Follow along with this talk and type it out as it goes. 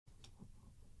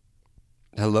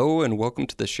Hello and welcome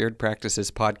to the Shared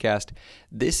Practices podcast.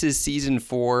 This is season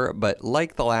 4, but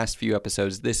like the last few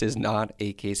episodes, this is not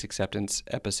a case acceptance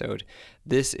episode.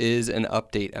 This is an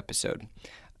update episode.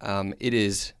 It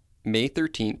is May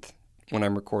 13th when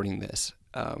I'm recording this.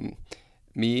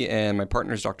 Me and my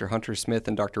partners, Dr. Hunter Smith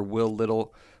and Dr. Will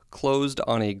Little, closed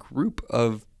on a group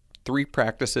of 3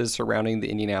 practices surrounding the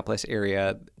Indianapolis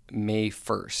area May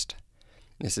 1st.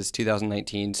 This is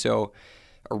 2019. So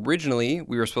originally,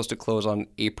 we were supposed to close on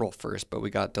April 1st, but we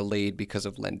got delayed because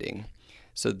of lending.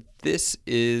 So this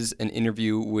is an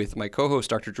interview with my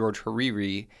co-host, Dr. George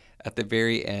Hariri, at the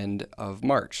very end of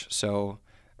March. So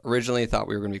originally, I thought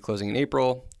we were going to be closing in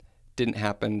April. Didn't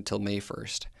happen until May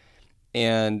 1st.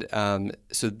 And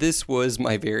so this was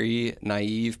my very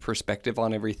naive perspective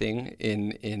on everything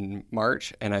in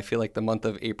March. And I feel like the month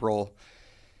of April,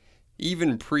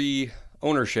 even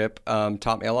pre-ownership,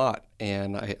 taught me a lot.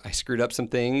 And I screwed up some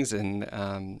things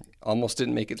and almost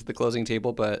didn't make it to the closing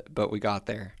table, but we got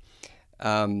there.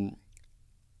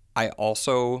 I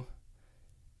also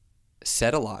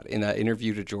said a lot in that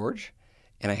interview to George,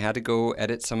 and I had to go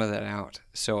edit some of that out.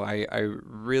 So I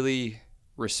really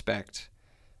respect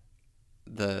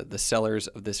the sellers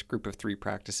of this group of 3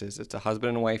 practices. It's a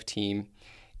husband and wife team,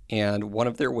 and one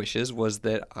of their wishes was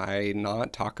that I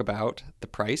not talk about the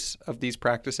price of these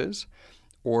practices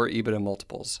or EBITDA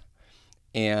multiples.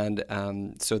 And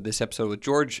so this episode with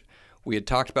George, we had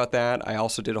talked about that. I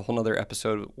also did a whole nother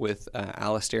episode with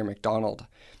Alastair McDonald,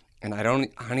 and I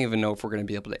don't even know if we're going to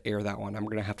be able to air that one. I'm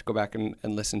going to have to go back and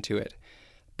listen to it.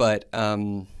 But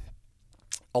a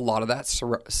lot of that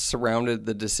surrounded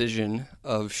the decision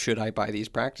of should I buy these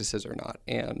practices or not,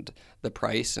 and the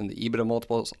price and the EBITDA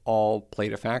multiples all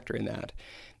played a factor in that.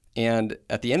 And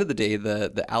at the end of the day,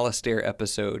 the Alastair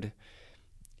episode,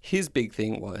 his big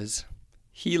thing was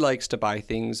he likes to buy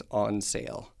things on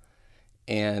sale,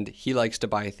 and he likes to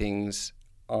buy things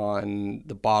on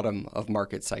the bottom of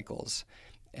market cycles.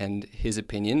 And his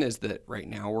opinion is that right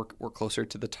now we're closer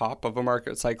to the top of a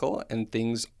market cycle and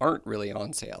things aren't really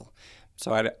on sale.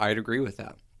 So I'd agree with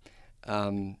that.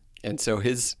 And so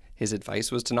his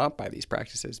advice was to not buy these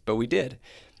practices, but we did.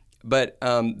 But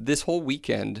this whole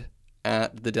weekend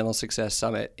at the Dental Success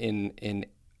Summit in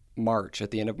March,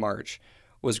 at the end of March,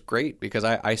 was great because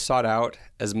I sought out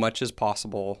as much as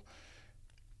possible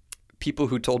people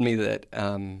who told me that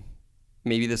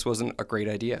maybe this wasn't a great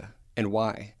idea and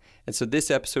why. And so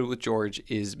this episode with George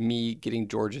is me getting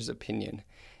George's opinion.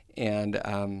 And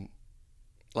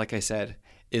like I said,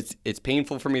 it's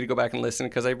painful for me to go back and listen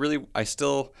because I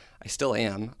still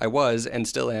was and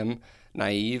still am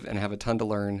naive and have a ton to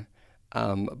learn.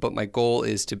 But my goal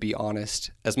is to be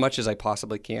honest as much as I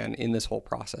possibly can in this whole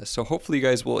process. So hopefully you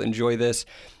guys will enjoy this.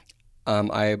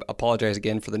 I apologize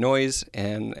again for the noise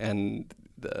and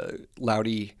the loud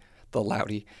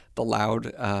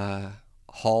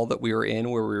hall that we were in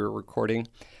where we were recording.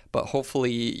 But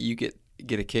hopefully you get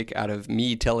a kick out of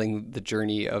me telling the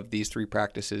journey of these 3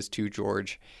 practices to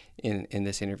George in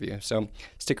this interview. So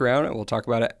stick around and we'll talk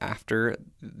about it after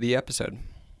the episode.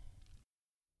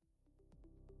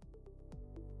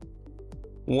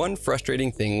 One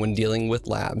frustrating thing when dealing with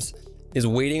labs is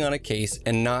waiting on a case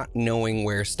and not knowing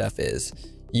where stuff is.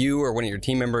 You or one of your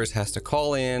team members has to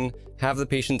call in, have the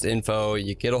patient's info,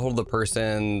 you get a hold of the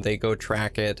person, they go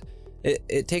track it.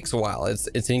 It takes a while,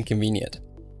 it's inconvenient.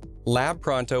 Lab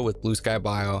Pronto with Blue Sky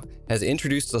Bio has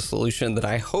introduced a solution that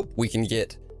I hope we can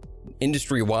get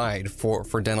industry-wide for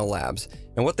dental labs.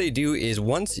 And what they do is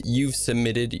once you've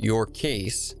submitted your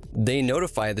case, they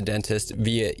notify the dentist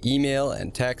via email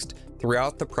and text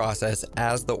throughout the process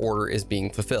as the order is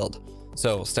being fulfilled.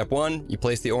 So step 1, you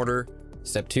place the order.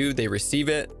 Step 2, they receive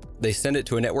it. They send it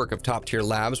to a network of top-tier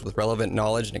labs with relevant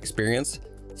knowledge and experience.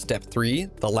 Step 3,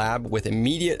 the lab with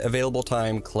immediate available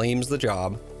time claims the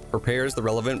job, prepares the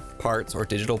relevant parts or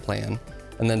digital plan,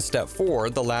 and then step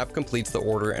 4, the lab completes the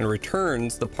order and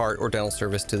returns the part or dental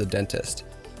service to the dentist.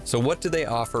 So what do they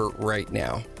offer right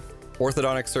now?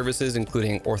 Orthodontic services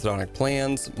including orthodontic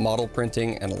plans, model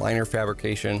printing, and aligner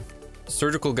fabrication.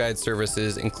 Surgical guide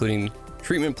services including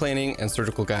treatment planning and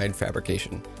surgical guide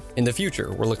fabrication. In the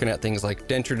future, we're looking at things like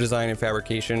denture design and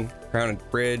fabrication, crown and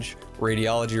bridge,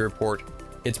 radiology report.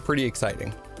 It's pretty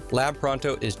exciting. Lab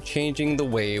Pronto is changing the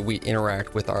way we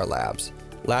interact with our labs.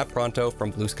 Lab Pronto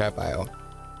from Blue Sky Bio.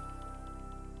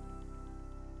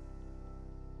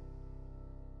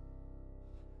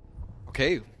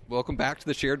 Okay, welcome back to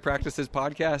the Shared Practices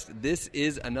podcast. This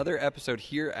is another episode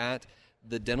here at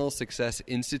the Dental Success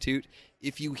Institute.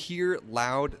 If you hear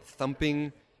loud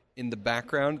thumping in the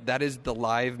background, that is the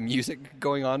live music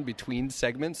going on between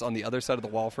segments on the other side of the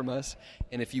wall from us.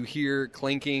 And if you hear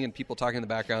clanking and people talking in the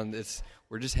background,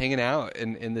 we're just hanging out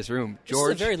in this room.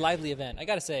 George, this is a very lively event. I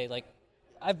got to say, like,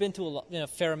 I've been to a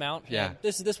fair amount. Yeah.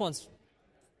 This one's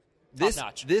top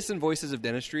notch. This and Voices of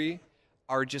Dentistry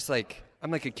are just like,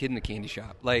 I'm like a kid in a candy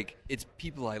shop. Like, it's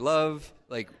people I love,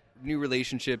 like new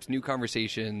relationships, new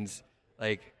conversations.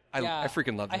 Like, I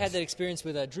freaking love this. I had that experience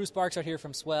with Drew Sparks out here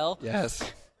from Swell. Yes.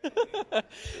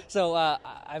 So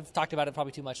I've talked about it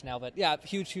probably too much now, but yeah,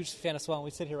 huge fan of Swell. And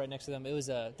we sit here right next to them. It was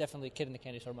definitely a kid in the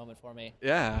candy store moment for me.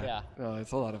 Yeah. Oh,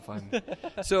 it's a lot of fun.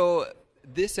 So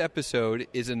this episode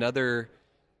is another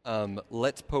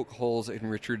Let's Poke Holes in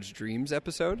Richard's Dreams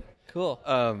episode. Cool.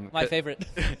 My favorite.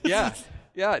 Yeah.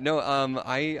 Yeah. No.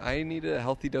 I need a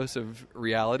healthy dose of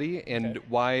reality, and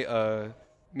why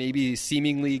maybe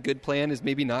seemingly good plan is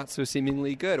maybe not so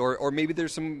seemingly good, or maybe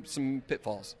there's some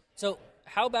pitfalls. So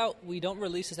how about we don't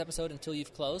release this episode until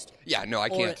you've closed? Yeah, no, I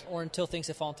can't. Or until things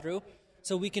have fallen through.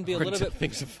 So we can be a little bit...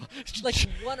 Things have like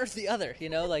one or the other,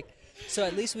 like... So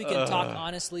at least we can talk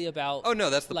honestly about... Oh, no,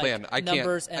 that's the plan. I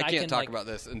can't talk like, about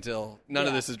this until... None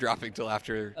of this is dropping till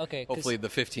after... Okay. Hopefully the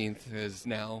 15th is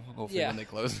now, hopefully when they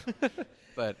close.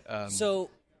 But...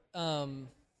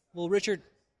 well, Richard,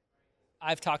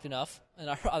 I've talked enough in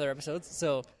our other episodes,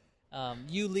 so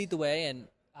you lead the way, and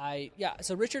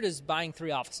so Richard is buying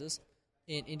 3 offices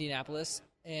in Indianapolis,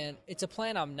 and it's a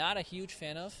plan I'm not a huge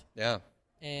fan of. Yeah.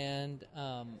 And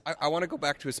I want to go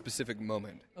back to a specific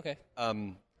moment. Okay.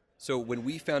 So when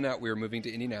we found out we were moving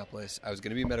to Indianapolis, I was going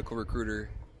to be a medical recruiter,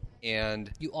 and...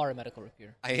 You are a medical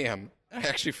recruiter. I am. I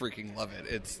actually freaking love it.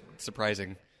 It's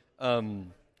surprising. A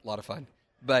lot of fun.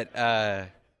 But I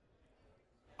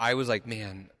was like,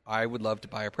 man, I would love to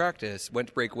buy a practice. Went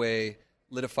to Breakaway,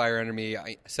 lit a fire under me.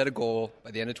 I set a goal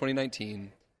by the end of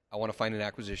 2019. I want to find an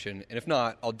acquisition. And if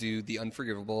not, I'll do the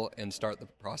unforgivable and start the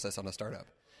process on a startup.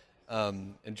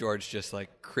 And George just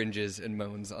like cringes and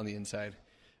moans on the inside.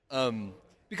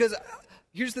 Because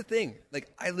here's the thing. Like,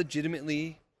 I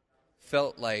legitimately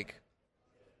felt like,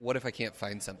 what if I can't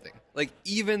find something? Like,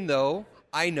 even though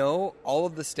I know all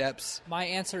of the steps. My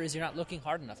answer is you're not looking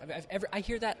hard enough. I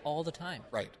hear that all the time.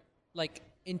 Right. Like,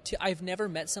 I've never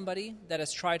met somebody that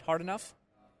has tried hard enough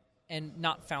and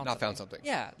not found something.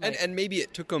 Yeah. Like, and maybe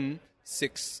it took them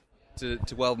 6 to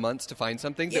 12 months to find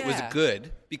something that was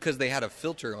good because they had a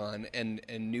filter on and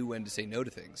knew when to say no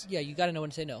to things. Yeah, you got to know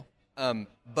when to say no.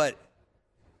 But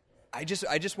I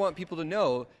just want people to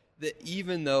know that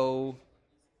even though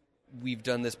we've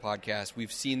done this podcast,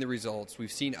 we've seen the results,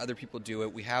 we've seen other people do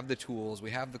it, we have the tools,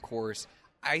 we have the course,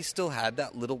 I still had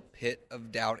that little pit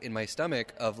of doubt in my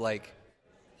stomach of like,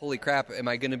 holy crap, am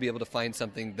I going to be able to find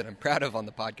something that I'm proud of on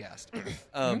the podcast?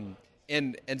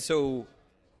 And so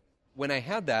when I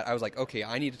had that, I was like, okay,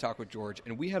 I need to talk with George.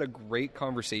 And we had a great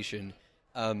conversation.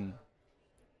 I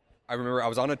remember I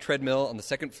was on a treadmill on the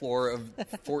second floor of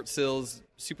Fort Sill's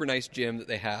super nice gym that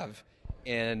they have.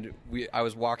 And I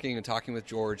was walking and talking with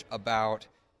George about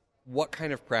what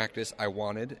kind of practice I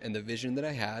wanted and the vision that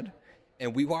I had.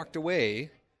 And we walked away.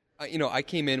 I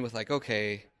came in with like,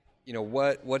 okay,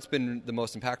 what's been the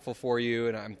most impactful for you?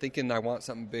 And I'm thinking I want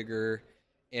something bigger.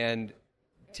 And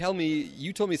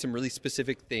you told me some really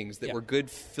specific things that were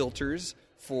good filters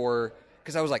for,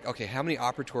 because I was like, okay, how many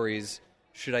operatories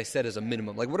should I set as a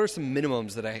minimum? Like, what are some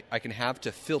minimums that I can have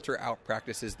to filter out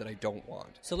practices that I don't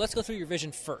want? So let's go through your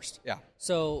vision first. Yeah.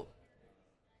 So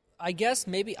I guess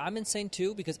maybe I'm insane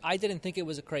too because I didn't think it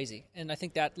was a crazy. And I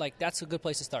think that that's a good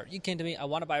place to start. You came to me, I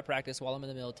want to buy a practice while I'm in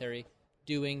the military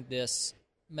doing this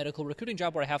medical recruiting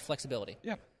job where I have flexibility.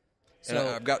 Yeah. So and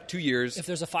I've got 2 years. If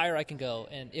there's a fire, I can go.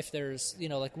 And if there's,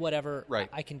 whatever,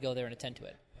 I can go there and attend to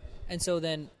it. And so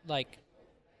then,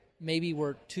 maybe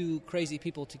we're 2 crazy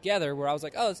people together where I was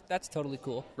like, oh, that's totally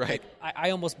cool. Right.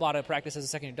 I almost bought a practice as a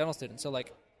second-year dental student. So,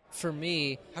 for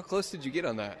me... How close did you get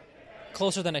on that?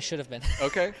 Closer than I should have been.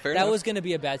 Okay, fair enough. That was going to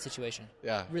be a bad situation.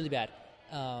 Yeah. Really bad.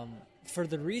 For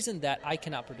the reason that I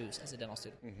cannot produce as a dental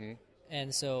student. Mm-hmm.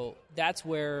 And so that's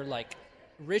where,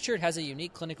 Richard has a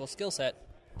unique clinical skill set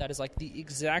that is the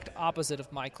exact opposite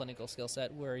of my clinical skill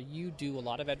set, where you do a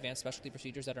lot of advanced specialty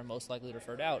procedures that are most likely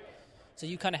referred out. So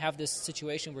you kind of have this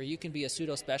situation where you can be a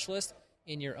pseudo-specialist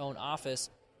in your own office,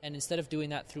 and instead of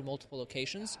doing that through multiple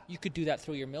locations, you could do that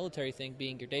through your military thing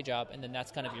being your day job, and then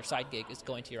that's kind of your side gig is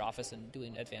going to your office and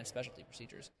doing advanced specialty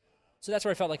procedures. So that's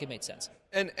where I felt like it made sense.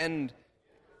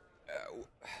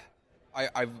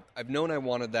 I've known I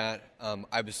wanted that.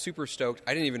 I was super stoked.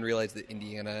 I didn't even realize that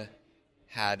Indiana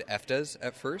had EFTAs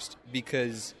at first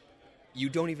because you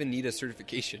don't even need a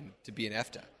certification to be an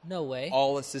EFTA. No way.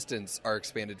 All assistants are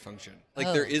expanded function. Like,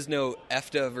 there is no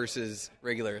EFTA versus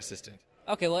regular assistant.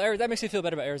 Okay, well, that makes me feel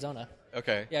better about Arizona.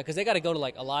 Okay. Yeah, because they got to go to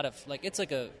like a lot of it's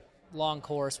like a long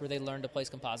course where they learn to place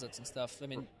composites and stuff. I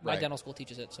mean, my dental school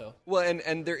teaches it, so. Well,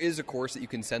 and there is a course that you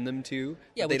can send them to.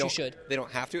 Yeah, which you should. They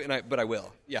don't have to, but I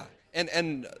will. Yeah.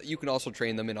 And you can also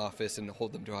train them in office and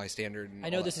hold them to a high standard. And I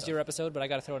know this is your episode, but I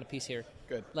got to throw in a piece here.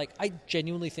 Good. Like, I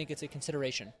genuinely think it's a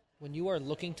consideration. When you are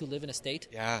looking to live in a state,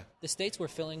 the states where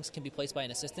fillings can be placed by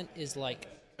an assistant is like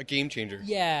a game changer.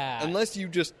 Yeah. Unless you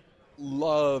just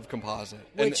love composite.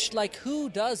 Which, like, who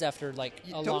does after, like,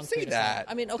 a long period of time?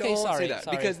 I mean, okay, don't sorry. Say that.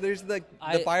 Because there's, like,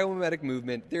 the biomimetic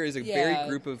movement. There is a very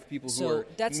group of people who are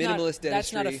minimalist dentistry.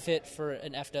 That's not a fit for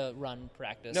an EFTA run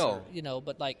practice. No. Or,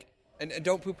 but, like... And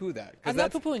don't poo-poo that. I'm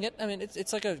not poo-pooing it. I mean,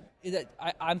 it's like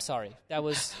I'm sorry. That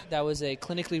was a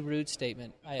clinically rude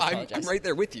statement. I apologize. I'm right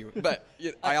there with you, but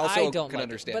I also don't can like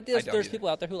understand. It. But there's people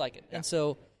out there who like it. Yeah. And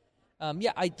so,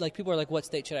 people are like, what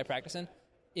state should I practice in?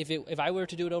 If I were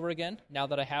to do it over again, now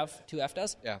that I have 2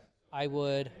 EFTAs, I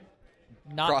would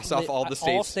not... Cross off all the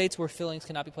states. All states where fillings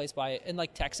cannot be placed by... And,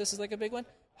 like, Texas is, like, a big one.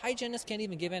 Hygienists can't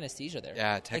even give anesthesia there.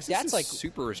 Yeah, Texas is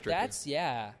super restricted.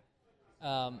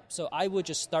 So I would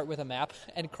just start with a map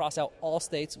and cross out all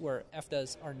states where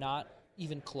EFTAs are not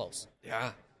even close.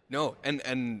 Yeah. No,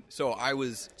 and so I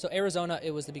was... So Arizona,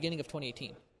 it was the beginning of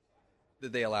 2018.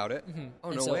 That they allowed it? Mm-hmm.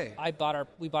 Oh, no way.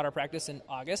 We bought our practice in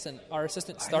August, and our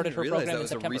assistant started her program in September.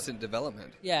 That was a recent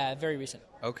development. Yeah, very recent.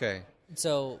 Okay.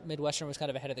 So Midwestern was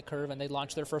kind of ahead of the curve, and they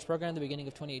launched their first program at the beginning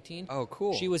of 2018. Oh,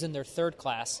 cool. She was in their 3rd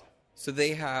class. So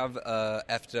they have a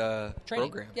EFTA training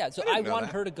program. Yeah, so I wanted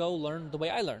her to go learn the way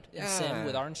I learned in sim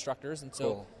with our instructors, and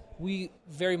so we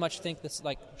very much think this,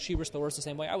 like, she restores the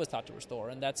same way I was taught to restore,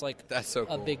 and that's so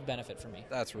cool. A big benefit for me.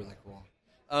 That's really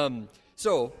cool.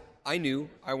 So I knew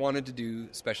I wanted to do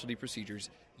specialty procedures.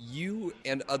 You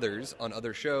and others on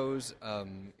other shows,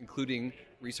 including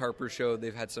Reese Harper's show,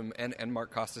 they've had some, and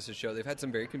Mark Costas' show, they've had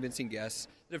some very convincing guests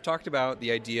that have talked about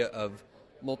the idea of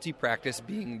multi-practice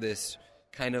being this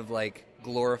kind of like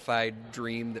glorified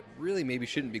dream that really maybe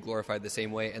shouldn't be glorified the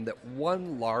same way, and that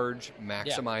one large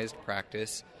maximized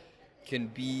practice can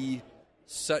be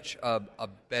such a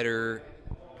better,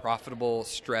 profitable,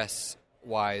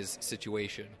 stress-wise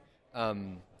situation.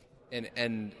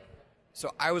 And so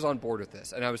I was on board with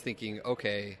this, and I was thinking,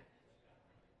 okay,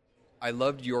 I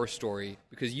loved your story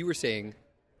because you were saying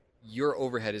your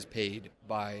overhead is paid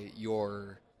by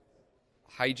your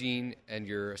hygiene and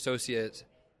your associates,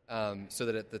 so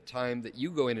that at the time that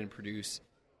you go in and produce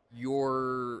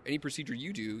any procedure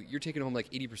you do, you're taking home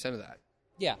like 80% of that.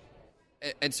 Yeah.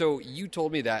 And so you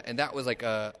told me that, and that was like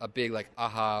a big like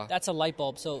aha. That's a light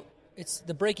bulb. So it's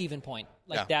the break-even point.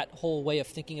 Like that whole way of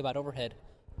thinking about overhead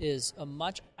is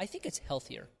I think it's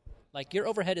healthier. Like, your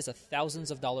overhead is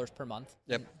thousands of dollars per month.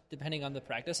 Yep. Depending on the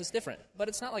practice, it's different. But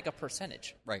it's not like a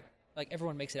percentage. Right. Like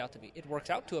everyone makes it out to be. It works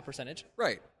out to a percentage.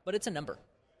 Right. But it's a number.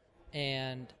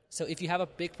 And so if you have a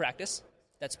big practice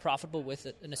that's profitable with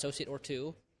an associate or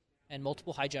 2 and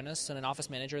multiple hygienists and an office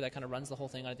manager that kind of runs the whole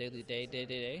thing on a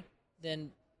day,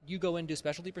 then you go in and do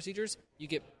specialty procedures, you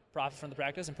get profit from the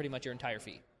practice and pretty much your entire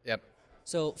fee. Yep.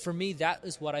 So for me, that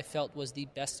is what I felt was the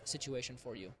best situation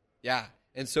for you. Yeah.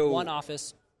 And so one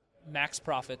office, max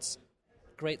profits,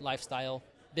 great lifestyle,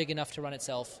 big enough to run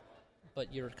itself,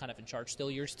 but you're kind of in charge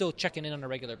still. You're still checking in on a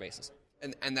regular basis.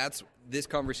 And that's, this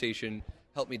conversation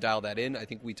helped me dial that in. I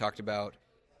think we talked about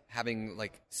having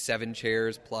like 7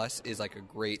 chairs plus is like a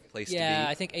great place to be. Yeah,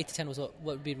 I think 8 to 10 was what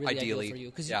would be really ideal for you.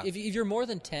 Because if you're more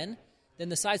than 10, then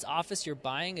the size office you're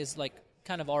buying is like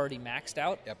kind of already maxed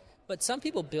out. Yep. But some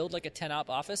people build like a 10-op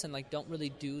office and like don't really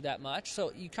do that much.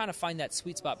 So you kind of find that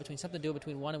sweet spot between something to do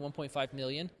between 1 and 1.5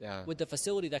 million with the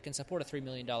facility that can support a $3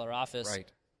 million office. Right.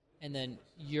 And then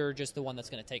you're just the one that's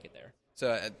going to take it there.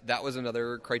 So that was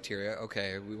another criteria.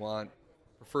 Okay, we want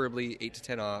preferably 8 to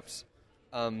 10 ops.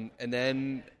 And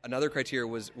then another criteria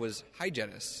was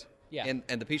hygienists and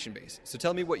the patient base. So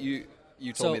tell me what you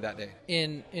told me that day.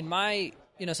 In my,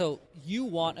 so you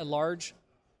want a large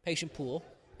patient pool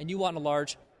and you want a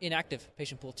large inactive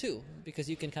patient pool too, because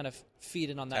you can kind of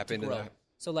feed in on that Tap to into grow. that.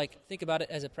 So like, think about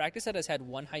it as a practice that has had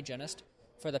one hygienist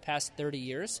for the past 30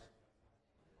 years,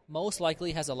 most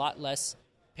likely has a lot less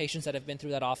patients that have been through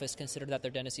that office consider that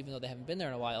their dentist, even though they haven't been there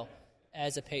in a while,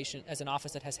 as an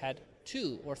office that has had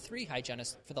 2 or 3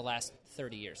 hygienists for the last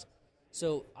 30 years.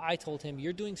 So I told him,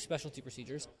 you're doing specialty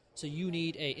procedures, so you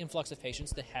need an influx of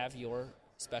patients that have your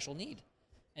special need.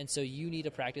 And so you need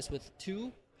a practice with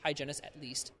 2 hygienists at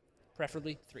least,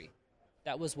 preferably 3.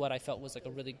 That was what I felt was like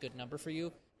a really good number for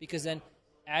you, because then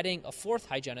adding a 4th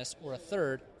hygienist or a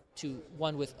 3rd to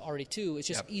one with already two, it's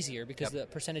just Yep. easier because Yep.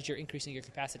 the percentage you're increasing your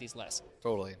capacity is less.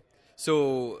 Totally.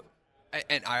 So,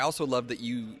 and I also love that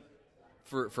you,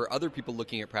 for other people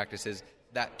looking at practices,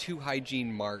 that 2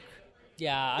 hygiene mark,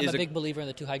 Yeah, I'm is a big believer in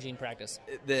the 2 hygiene practice.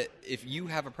 that if you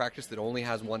have a practice that only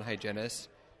has 1 hygienist,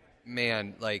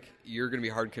 man, like, you're going to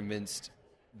be hard convinced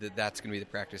that that's going to be the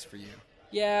practice for you.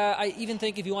 Yeah, I even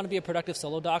think if you want to be a productive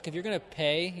solo doc, if you're going to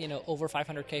pay, over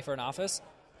 $500K for an office,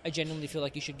 I genuinely feel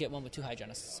like you should get one with 2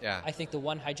 hygienists. Yeah. I think the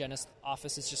 1 hygienist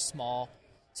office is just small.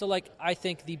 So, like, I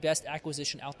think the best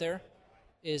acquisition out there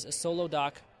is a solo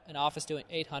doc, an office doing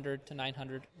 800 to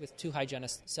 900 with 2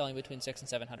 hygienists selling between 600 and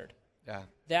 700. Yeah.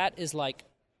 That is like,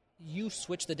 you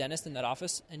switch the dentist in that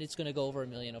office, and it's going to go over $1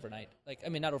 million overnight. Like, I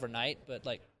mean, not overnight, but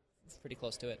like pretty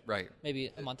close to it. Right.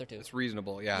 Maybe a month or 2. It's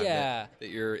reasonable, yeah. Yeah. That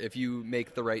you're, if you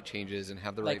make the right changes and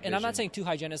have the right And vision. I'm not saying 2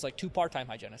 hygienists, like 2 part-time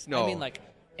hygienists. No. I mean like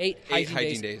 8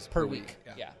 hygiene days per week.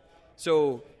 Yeah.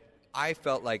 So I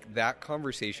felt like that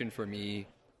conversation for me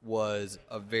was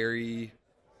a very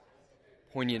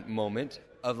poignant moment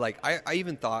of like, I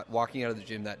even thought walking out of the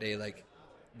gym that day, like,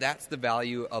 that's the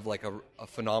value of like a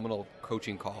phenomenal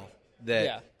coaching call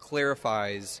that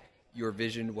clarifies your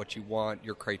vision, what you want,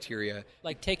 your criteria.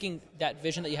 Like taking that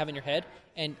vision that you have in your head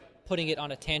and putting it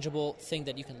on a tangible thing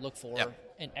that you can look for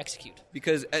and execute.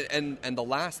 Because, and the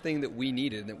last thing that we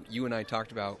needed, that you and I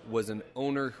talked about, was an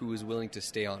owner who was willing to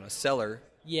stay on, a seller.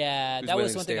 Yeah, that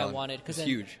was one thing I wanted. Because then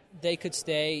huge. They could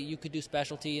stay, you could do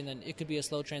specialty, and then it could be a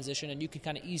slow transition, and you could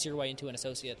kind of ease your way into an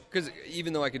associate. Because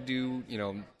even though I could do,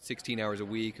 16 hours a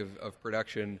week of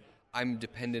production, I'm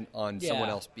dependent on someone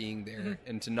else being there. Mm-hmm.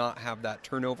 And to not have that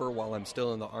turnover while I'm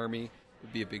still in the Army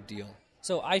would be a big deal.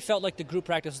 So I felt like the group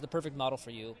practice was the perfect model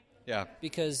for you. Yeah.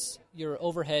 Because your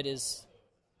overhead is,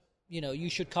 you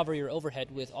should cover your overhead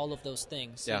with all of those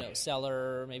things. Yeah.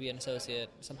 Seller, maybe an associate,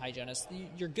 some hygienist.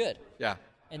 You're good. Yeah.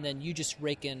 And then you just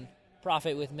rake in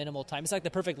profit with minimal time. It's like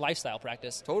the perfect lifestyle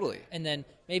practice. Totally. And then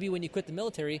maybe when you quit the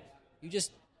military, you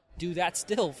just do that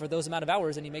still for those amount of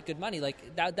hours and you make good money.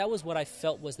 Like that was what I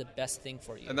felt was the best thing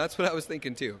for you. And that's what I was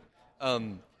thinking too.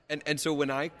 And so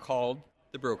when I called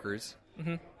the brokers,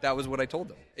 that was what I told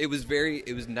them. It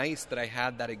was nice that I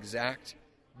had that exact,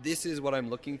 this is what I'm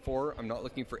looking for. I'm not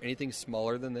looking for anything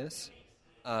smaller than this.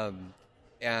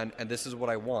 And this is what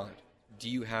I want. Do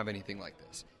you have anything like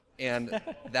this? And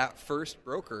that first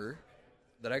broker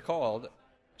that I called,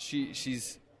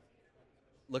 she's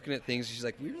looking at things. She's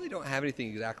like, we really don't have anything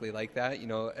exactly like that,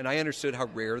 And I understood how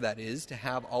rare that is to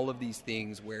have all of these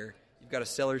things where you've got a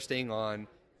seller staying on.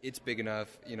 It's big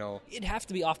enough, It'd have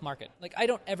to be off market. Like, I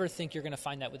don't ever think you're going to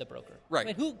find that with a broker. Right.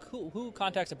 I mean, who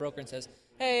contacts a broker and says,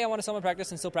 hey, I want to sell my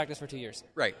practice and still practice for 2 years?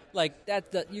 Right. Like,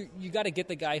 you got to get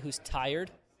the guy who's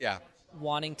tired. Yeah.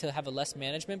 Wanting to have a less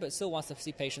management, but still wants to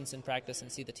see patients in practice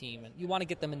and see the team. And you want to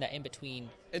get them in that in-between.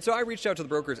 And so I reached out to the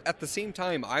brokers. At the same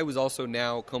time, I was also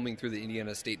now combing through the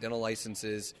Indiana state dental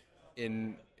licenses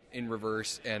in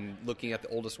reverse and looking at the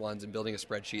oldest ones and building a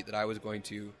spreadsheet that I was going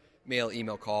to mail,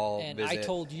 email, call, and visit. I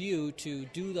told you to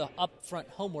do the upfront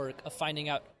homework of finding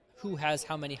out who has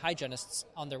how many hygienists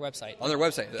on their website. On their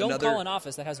website. Don't call an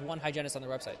office that has 1 hygienist on their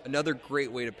website. Another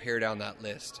great way to pare down that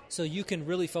list. So you can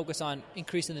really focus on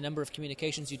increasing the number of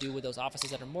communications you do with those offices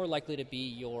that are more likely to be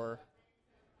your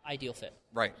ideal fit.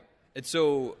 Right. And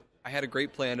so I had a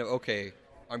great plan of, okay,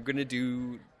 I'm going to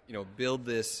do, build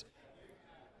this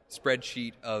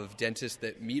spreadsheet of dentists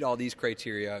that meet all these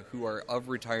criteria who are of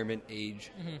retirement age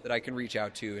that I can reach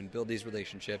out to and build these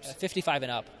relationships. 55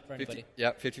 and up for anybody.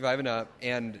 55 and up.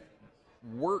 And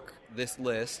work this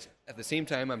list. At the same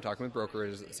time, I'm talking with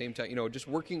brokers. At the same time, just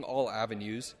working all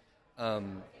avenues,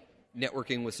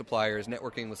 networking with suppliers,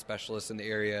 networking with specialists in the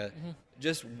area,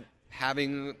 just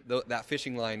having that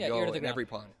fishing line go in every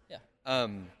pond. Yeah.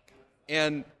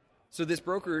 And so this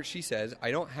broker, she says,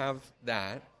 I don't have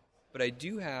that, but I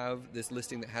do have this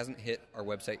listing that hasn't hit our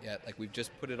website yet. Like, we've just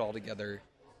put it all together.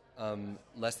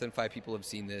 Less than 5 people have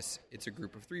seen this. It's a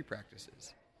group of 3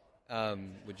 practices.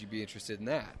 Would you be interested in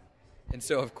that? And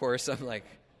so, of course, I'm like,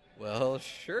 well,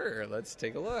 sure, let's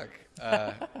take a look.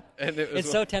 And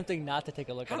it's so tempting not to take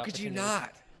a look at How could you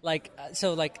opportunities.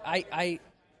 not?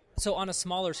 So on a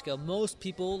smaller scale, most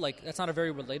people, that's not a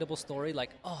very relatable story.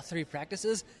 3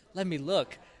 practices? Let me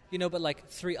look. But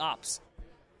 3 ops.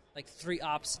 3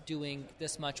 ops doing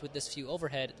this much with this few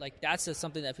overhead. That's just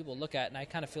something that people look at, and I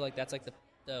kind of feel like that's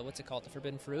the what's it called, the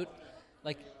forbidden fruit.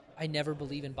 I never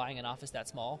believe in buying an office that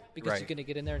small because you're going to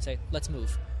get in there and say, let's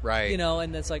move. Right.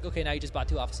 And it's like, okay, now you just bought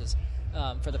 2 offices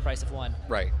for the price of 1.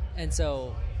 Right. And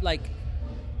so,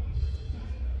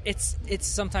 it's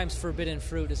sometimes forbidden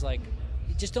fruit is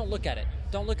you just don't look at it.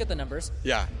 Don't look at the numbers.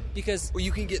 Yeah. Because well,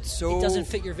 you can get it doesn't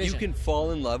fit your vision. You can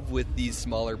fall in love with these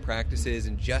smaller practices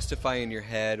and justify in your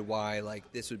head why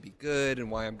like this would be good and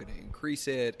why I'm going to increase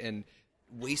it and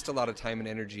waste a lot of time and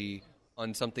energy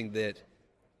on something that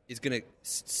is going to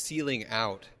ceiling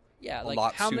out. Yeah, a like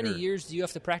lot how sooner. many years do you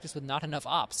have to practice with not enough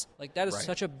ops? Like that is Right.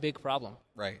 such a big problem.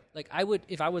 Right. Like I would,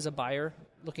 if I was a buyer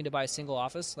looking to buy a single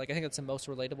office, like I think that's the most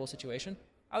relatable situation.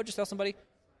 I would just tell somebody,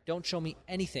 don't show me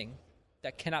anything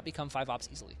that cannot become 5 ops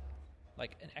easily.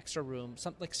 Like an extra room,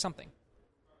 something.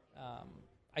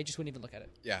 I just wouldn't even look at it.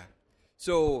 Yeah.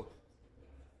 So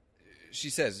she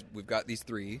says, we've got these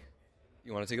 3.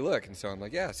 You want to take a look? And so I'm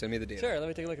like, yeah, send me the data. Sure, let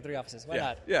me take a look at 3 offices. Why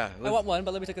not? Yeah. I want one,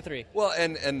 but let me take a 3. Well,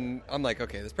 and I'm like,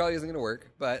 okay, this probably isn't going to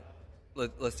work, but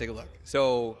let's take a look.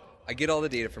 So I get all the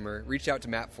data from her, reached out to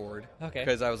Matt Ford. Okay.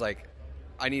 Because I was like,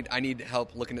 I need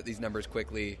help looking at these numbers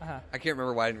quickly. Uh-huh. I can't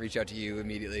remember why I didn't reach out to you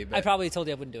immediately. But I probably told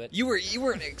you I wouldn't do it. You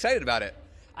weren't excited about it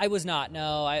I was not.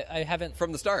 No, I haven't.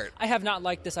 from the start. I have not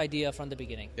liked this idea from the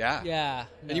beginning. Yeah. Yeah.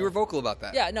 No. And you were vocal about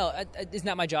that. Yeah, no, isn't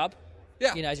that my job?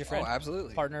 Yeah. You know, as your friend. Oh,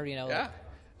 absolutely. Partner, you know. Yeah.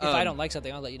 If I don't like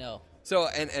something, I'll let you know. So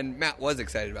and Matt was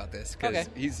excited about this because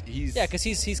Okay. he's Yeah, because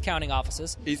he's counting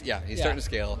offices. he's starting to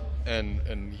scale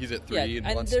and he's at 3 Yeah, and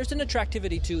and wants there's an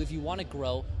attractivity too if you want to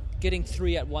grow. Getting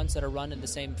 3 at once that are run in the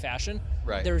same fashion.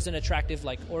 Right. There's an attractive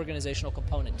like organizational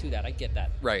component to that. I get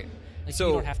that. right. Like, So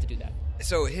you don't have to do that.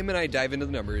 So him and I dive into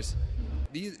the numbers.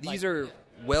 These Like- are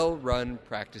well-run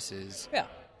practices Yeah.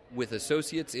 with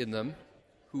associates in them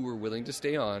who were willing to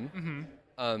stay on,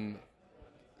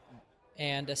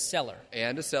 And a seller.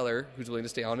 and a seller who's willing to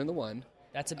stay on in the one.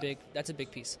 That's a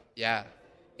big piece. Yeah,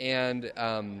 and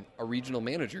a regional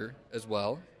manager as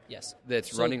well Yes.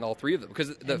 that's So- running all 3 of them because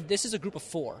And this is a group of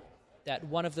 4 that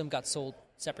one of them got sold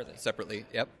separately. separately.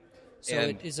 Yep. So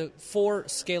and, it is a 4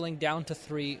 scaling down to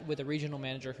 3 with a regional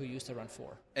manager who used to run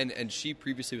 4. and she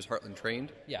previously was Heartland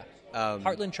trained. Yeah. Um,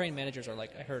 Trained managers are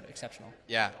like I heard exceptional.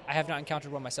 Yeah. I have not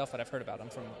encountered one myself, but I've heard about them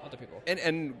from other people. And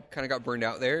kind of got burned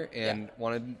out there and Yeah.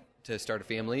 wanted to start a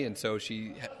family, and so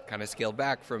she kind of scaled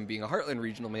back from being a Heartland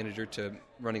regional manager to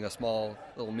running a small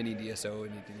little mini DSO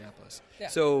in Indianapolis. Yeah.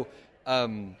 So,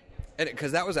 and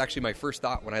because that was actually my first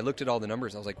thought when I looked at all the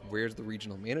numbers, I was like, "Where's the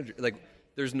regional manager? Like,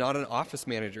 there's not an office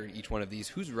manager in each one of these.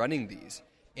 Who's running these?"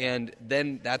 And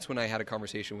then that's when I had a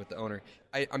conversation with the owner.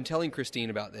 I'm telling Christine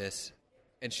about this,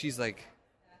 and she's like,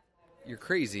 "You're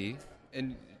crazy,"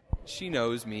 and she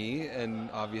knows me and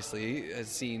obviously has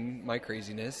seen my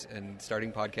craziness and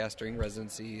starting podcast during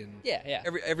residency and Yeah.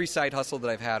 every side hustle that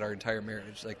I've had our entire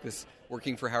marriage, like this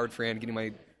working for Howard Frand, getting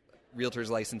my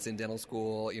realtor's license in dental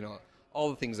school, you know,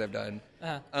 all the things I've done.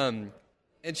 Uh-huh.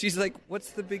 And she's like,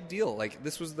 what's the big deal? Like,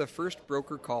 this was the first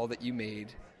broker call that you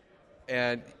made,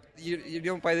 and you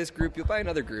don't buy this group, you'll buy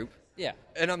another group. Yeah.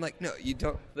 And I'm like, no, you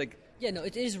don't. Like, Yeah, no,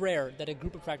 it is rare that a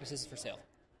group of practices is for sale.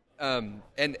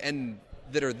 and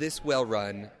that are this well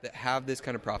run, that have this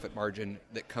kind of profit margin,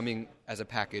 that coming as a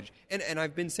package. And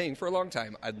I've been saying for a long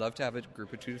time, I'd love to have a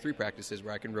group of 2 to 3 practices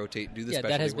where I can rotate, do the Yeah,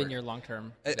 specialty that has work. been your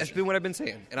long-term That's vision. been what I've been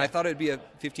saying. And I thought it'd be a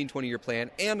 15, 20-year plan.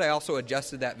 And I also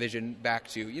adjusted that vision back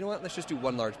to, you know what, let's just do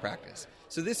one large practice.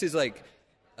 So this is like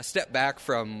a step back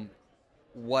from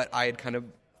what I had kind of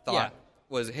thought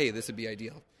was, hey, this would be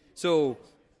ideal. So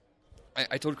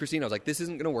I told Christine, I was like, this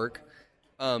isn't going to work,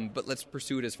 but let's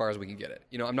pursue it as far as we can get it.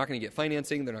 You know, I'm not going to get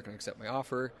financing. They're not going to accept my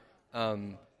offer.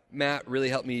 Matt really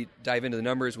helped me dive into the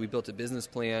numbers. We built a business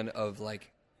plan of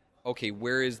like, okay,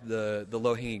 where is the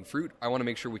low-hanging fruit? I want to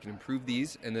make sure we can improve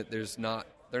these and that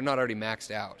they're not already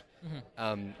maxed out.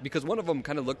 Because one of them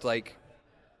kind of looked like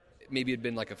maybe it had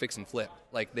been like a fix and flip.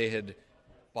 Like they had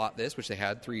bought this, which they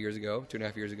had 3 years ago,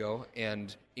 2.5 years ago,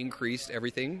 and increased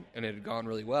everything, and it had gone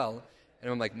really well. And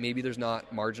I'm like, maybe there's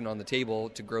not margin on the table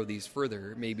to grow these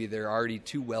further. Maybe they're already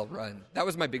too well run. That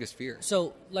was my biggest fear.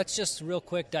 So let's just real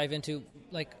quick dive into,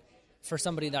 like, for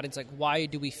somebody that it's like, why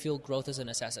do we feel growth is a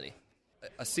necessity?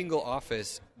 A single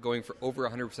office going for over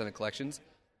 100% of collections,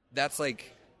 that's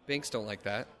like, banks don't like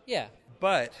that. Yeah.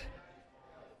 But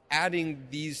adding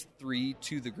these 3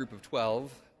 to the group of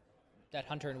 12, That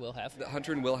Hunter and Will have. that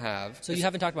Hunter and Will have. So you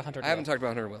haven't talked about Hunter and I haven't Will. talked about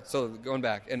Hunter and Will. So going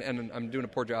back, and I'm doing a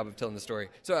poor job of telling the story.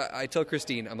 So I tell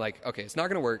Christine, I'm like, okay, it's not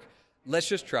going to work. Let's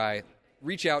just try.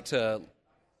 Reach out to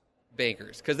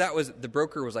bankers. Because that was, the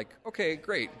broker was like, okay,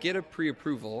 great. Get a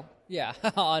pre-approval. Yeah,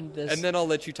 on this. And then I'll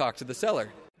let you talk to the seller.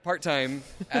 Part-time,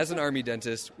 as an army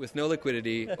dentist, with no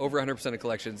liquidity, over 100% of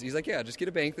collections. He's like, yeah, just get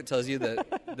a bank that tells you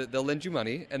that they'll lend you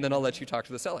money, and then I'll let you talk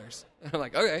to the sellers. And I'm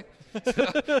like, okay.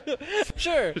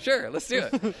 Sure, let's do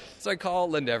it. So I call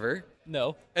Lendeavor,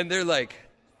 No. and they're like,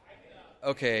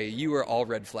 okay, you are all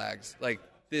red flags. Like,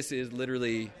 this is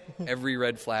literally every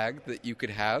red flag that you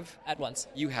could have. At once.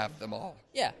 You have them all.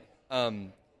 Yeah.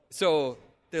 So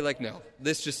they're like, no,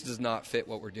 this just does not fit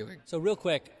what we're doing. So real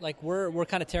quick, like we're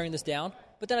kind of tearing this down,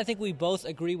 but then I think we both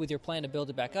agree with your plan to build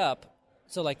it back up.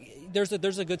 So like there's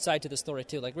a good side to the story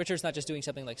too. Like Richard's not just doing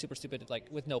something like super stupid, like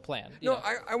with no plan. You know?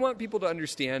 I want people to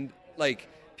understand, like,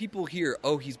 people hear,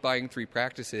 oh, he's buying 3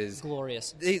 practices.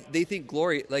 Glorious. They think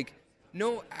glory. Like,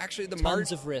 no, actually the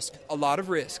Tons of risk. A lot of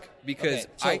risk, because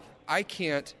Okay, so- I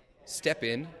can't step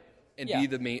in and Yeah. be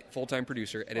the full-time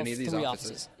producer at any of these 3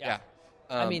 offices. Yeah.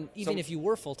 I mean, even if you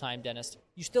were full-time dentist,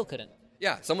 you still couldn't.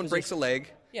 Yeah, someone breaks a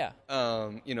leg. Yeah.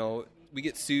 We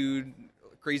get sued,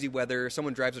 crazy weather,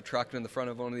 someone drives a truck in the front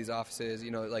of one of these offices,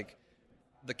 like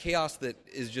the chaos that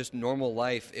is just normal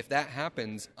life. If that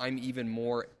happens, I'm even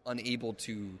more unable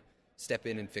to step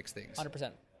in and fix things.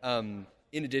 100%.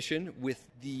 In addition, with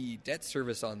the debt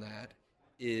service on that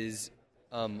is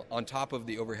on top of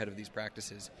the overhead of these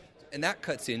practices. And that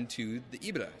cuts into the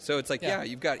EBITDA. So it's like, yeah,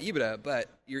 you've got EBITDA, but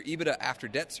your EBITDA after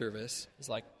debt service It's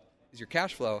like, is your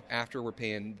cash flow after we're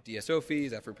paying DSO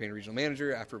fees, after we're paying a regional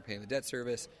manager, after we're paying the debt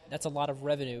service. that's a lot of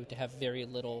revenue to have very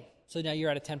little. So now you're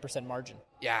at a 10% margin.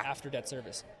 Yeah. After debt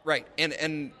service. Right.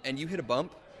 And you hit a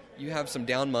bump. You have some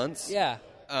down months. Yeah.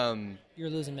 You're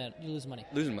losing money.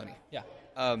 Losing money. Yeah.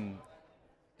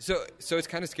 So it's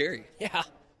kind of scary. Yeah.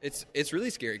 It's really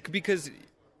scary, because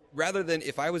rather than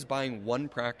if I was buying one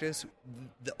practice,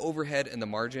 the overhead and the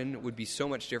margin would be so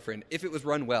much different if it was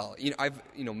run well.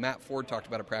 Matt Ford talked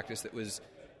about a practice that was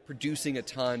producing a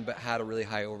ton but had a really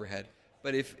high overhead.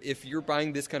 But if you're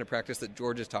buying this kind of practice that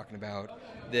George is talking about,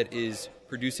 that is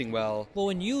producing well. Well,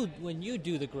 when you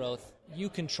do the growth, you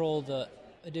control the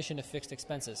addition of fixed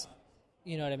expenses.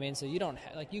 You know what I mean? So you don't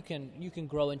you can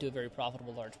grow into a very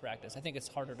profitable large practice. I think it's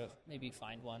harder to maybe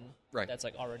find one that's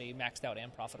like already maxed out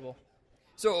and profitable.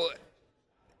 So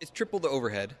it's triple the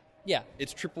overhead. Yeah.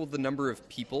 It's triple the number of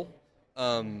people.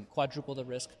 Quadruple the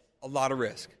risk. A lot of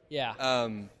risk. Yeah.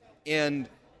 And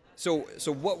so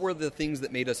what were the things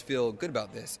that made us feel good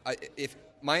about this? If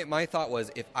my thought was,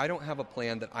 if I don't have a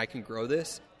plan that I can grow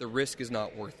this, the risk is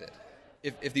not worth it.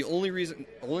 If the only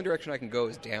direction I can go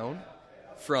is down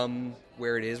from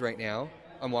where it is right now,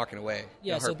 I'm walking away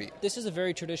in a heartbeat. So this is a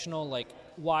very traditional,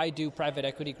 why do private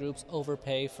equity groups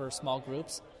overpay for small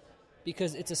groups?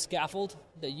 Because it's a scaffold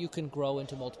that you can grow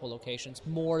into multiple locations,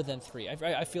 more than 3.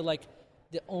 I feel like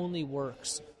it only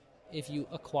works if you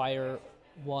acquire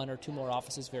 1 or 2 more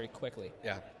offices very quickly.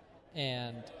 Yeah.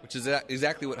 And which is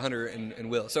exactly what Hunter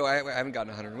and Will. So I haven't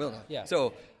gotten a Hunter and Will now. Yeah.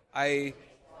 So I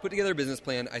put together a business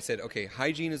plan. I said, okay,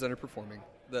 hygiene is underperforming.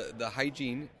 The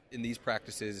hygiene in these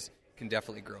practices can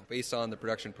definitely grow based on the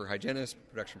production per hygienist,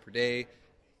 production per day,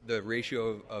 the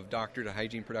ratio of doctor to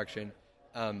hygiene production.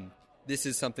 This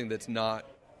is something that's not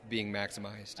being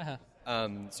maximized. Uh-huh.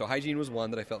 So hygiene was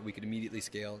one that I felt we could immediately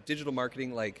scale. Digital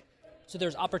marketing, so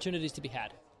there's opportunities to be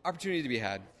had. Opportunity to be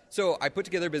had. So I put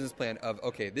together a business plan of,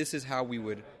 okay, this is how we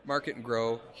would market and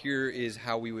grow. Here is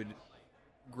how we would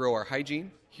grow our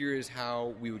hygiene. Here is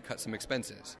how we would cut some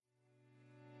expenses.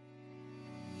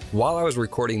 While I was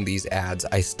recording these ads,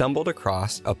 I stumbled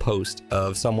across a post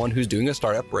of someone who's doing a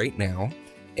startup right now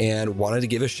and wanted to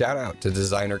give a shout out to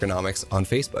Design Ergonomics on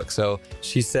Facebook. So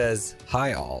she says,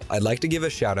 "Hi all, I'd like to give a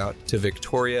shout out to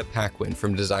Victoria Paquin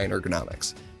from Design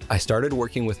Ergonomics. I started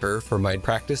working with her for my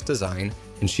practice design,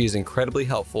 and she is incredibly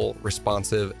helpful,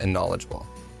 responsive, and knowledgeable.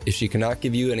 If she cannot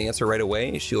give you an answer right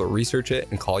away, she'll research it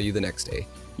and call you the next day.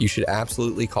 You should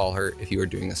absolutely call her if you are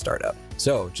doing a startup."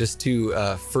 So just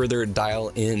to further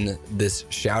dial in this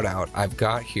shout out, I've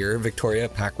got here Victoria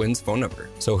Paquin's phone number.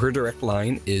 So her direct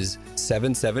line is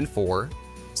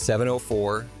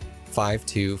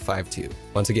 774-704-5252.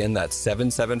 Once again, that's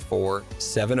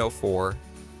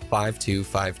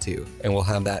 774-704-5252. And we'll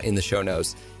have that in the show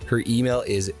notes. Her email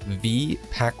is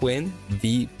vpaquin,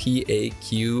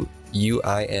 VPAQUIN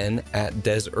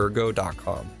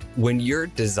 @desergo.com. When you're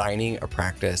designing a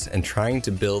practice and trying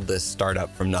to build this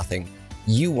startup from nothing,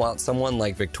 you want someone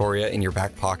like Victoria in your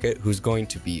back pocket who's going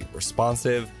to be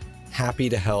responsive, happy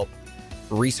to help,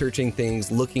 researching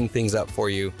things, looking things up for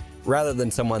you, rather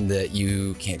than someone that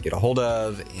you can't get a hold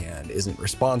of and isn't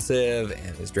responsive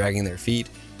and is dragging their feet.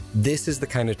 This is the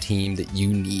kind of team that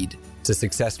you need to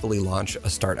successfully launch a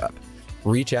startup.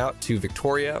 Reach out to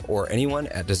Victoria or anyone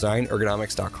at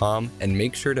designergonomics.com and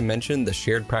make sure to mention the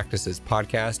Shared Practices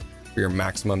podcast for your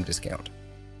maximum discount.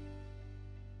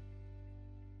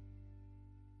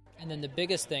 And then the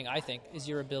biggest thing, I think, is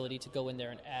your ability to go in there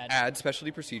and add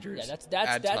specialty procedures. Yeah,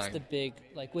 that's the big,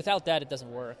 without that, it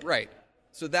doesn't work. Right.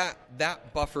 So that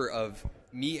buffer of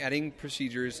me adding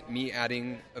procedures, me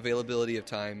adding availability of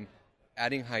time,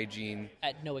 adding hygiene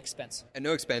at no expense,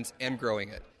 and growing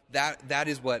it. That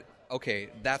is what, okay,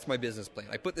 that's my business plan.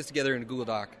 I put this together in a Google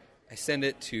Doc. I send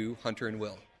it to Hunter and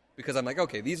Will because I'm like,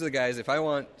 okay, these are the guys. If I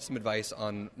want some advice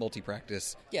on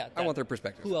multi-practice, I want their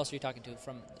perspective. Who else are you talking to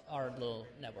from our little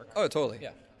network? Oh, totally.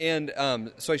 Yeah. And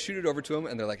so I shoot it over to them,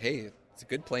 and they're like, hey, it's a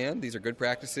good plan. These are good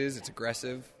practices. It's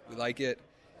aggressive. We like it.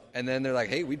 And then they're like,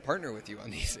 hey, we'd partner with you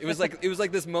on these. It was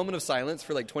like this moment of silence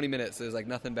for like 20 minutes. There's like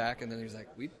nothing back. And then he's like,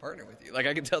 we'd partner with you. Like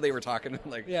I could tell they were talking,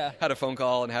 like had a phone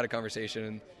call and had a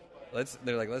conversation. And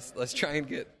they're like, let's try and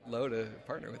get Lo to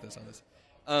partner with us on this.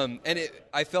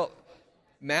 I felt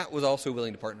Matt was also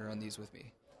willing to partner on these with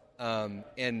me.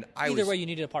 Either way, you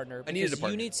needed a partner. I needed a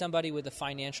partner. You need somebody with the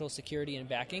financial security and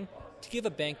backing to give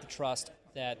a bank the trust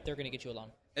that they're going to get you a loan.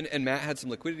 And Matt had some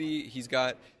liquidity.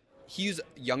 He's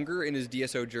younger in his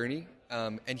DSO journey,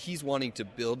 and he's wanting to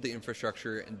build the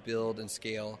infrastructure and build and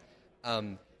scale.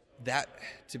 That,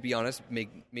 to be honest, made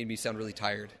me sound really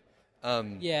tired. Or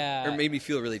made me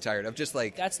feel really tired of just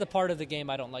like... That's the part of the game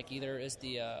I don't like either, is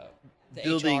the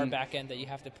building, HR back end that you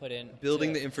have to put in.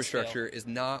 Building the infrastructure is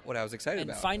not what I was excited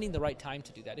about. And finding the right time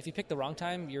to do that. If you pick the wrong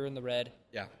time, you're in the red.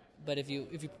 Yeah. But if you're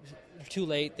too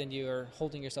late, then you're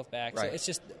holding yourself back. Right. So it's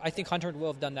just, I think Hunter and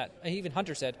Will have done that. Even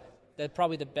Hunter said that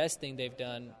probably the best thing they've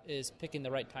done is picking the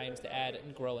right times to add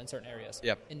and grow in certain areas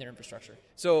in their infrastructure.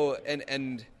 So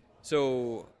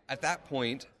so at that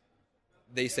point,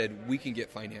 they said, we can get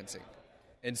financing.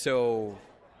 And so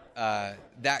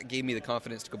that gave me the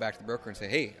confidence to go back to the broker and say,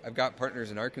 hey, I've got partners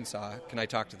in Arkansas. Can I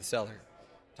talk to the seller?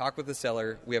 Talk with the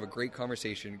seller. We have a great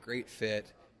conversation, great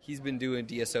fit. He's been doing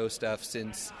DSO stuff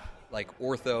since like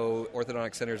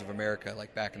Orthodontic Centers of America,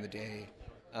 like back in the day.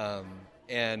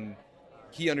 And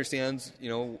he understands,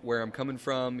 where I'm coming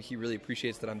from. He really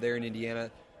appreciates that I'm there in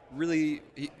Indiana. Really,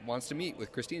 he wants to meet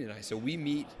with Christine and I. So we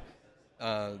meet,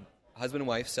 husband and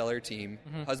wife, seller team.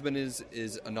 Mm-hmm. Husband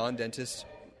is a non-dentist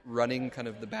running kind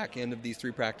of the back end of these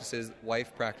three practices.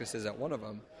 Wife practices at one of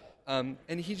them. And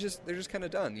they're just kind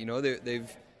of done.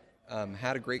 They've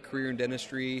had a great career in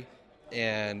dentistry.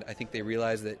 And I think they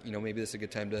realize that, maybe this is a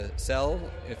good time to sell.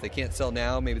 If they can't sell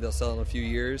now, maybe they'll sell in a few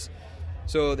years.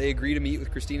 So they agree to meet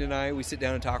with Christine and I. We sit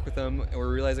down and talk with them, and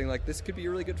we're realizing, like, this could be a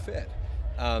really good fit.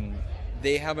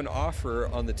 They have an offer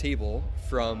on the table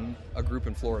from a group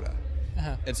in Florida.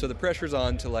 Uh-huh. And so the pressure's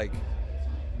on to, like,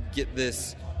 get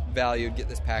this valued, get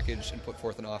this packaged, and put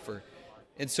forth an offer.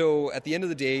 And so at the end of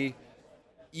the day,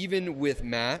 even with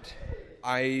Matt,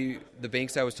 the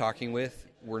banks I was talking with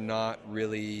were not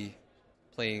really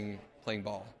playing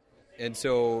ball. And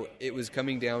so it was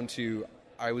coming down to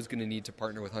I was going to need to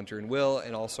partner with Hunter and Will,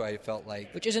 and also I felt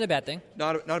like... Which isn't a bad thing.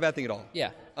 Not a bad thing at all. Yeah.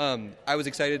 I was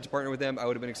excited to partner with them. I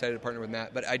would have been excited to partner with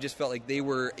Matt, but I just felt like they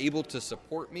were able to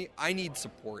support me. I need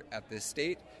support at this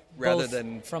state rather Both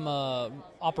than... from a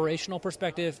operational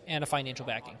perspective and a financial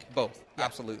backing. Both, yeah.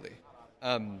 Absolutely.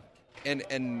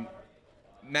 And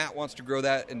Matt wants to grow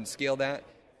that and scale that,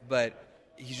 but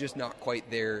he's just not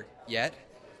quite there yet,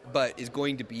 but is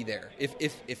going to be there.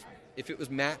 If it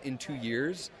was Matt in 2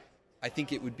 years, I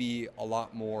think it would be a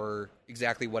lot more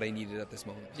exactly what I needed at this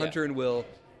moment. Yeah. Hunter and Will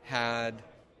had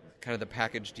kind of the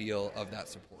package deal of that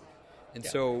support. And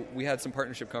so we had some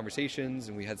partnership conversations,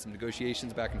 and we had some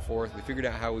negotiations back and forth. We figured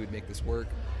out how we would make this work.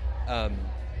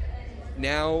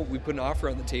 Now we put an offer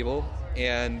on the table,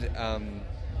 and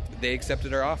they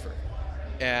accepted our offer.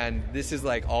 And this is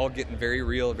like all getting very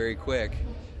real very quick.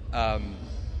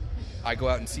 I go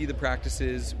out and see the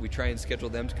practices. We try and schedule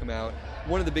them to come out.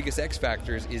 One of the biggest X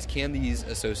factors is, can these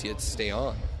associates stay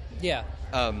on? Yeah.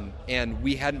 And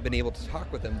we hadn't been able to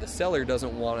talk with them. The seller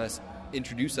doesn't want us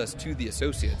introduce us to the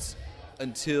associates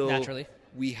until naturally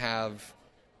we have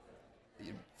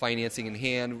financing in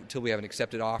hand, until we have an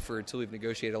accepted offer, until we've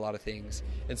negotiated a lot of things.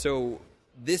 And so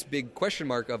this big question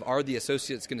mark of, are the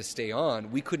associates going to stay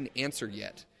on, we couldn't answer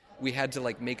yet. We had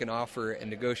to make an offer and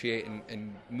negotiate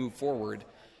and move forward.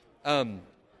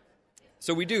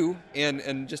 So we do,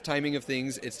 and just timing of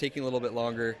things, it's taking a little bit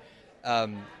longer,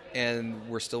 and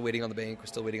we're still waiting on the bank.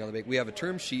 We have a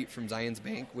term sheet from Zion's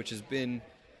Bank, which has been,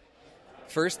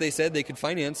 first they said they could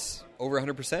finance over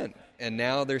 100%, and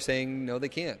now they're saying no, they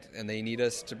can't, and they need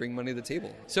us to bring money to the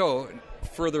table. So,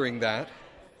 furthering that,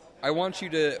 I want you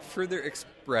to further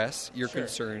express your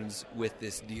concerns with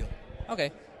this deal.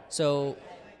 Okay, so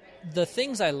the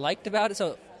things I liked about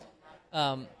it,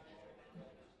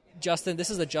 Justin, this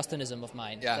is a Justinism of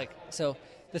mine. Yeah. So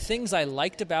the things I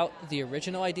liked about the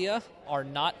original idea are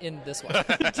not in this one.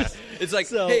 It's like,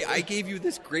 hey, I gave you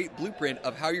this great blueprint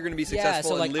of how you're going to be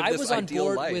successful and live this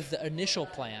ideal life. I was on board with the initial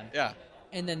plan. Yeah.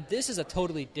 And then this is a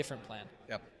totally different plan.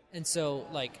 Yep. And so,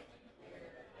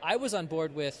 I was on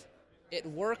board with it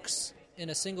works in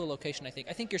a single location, I think.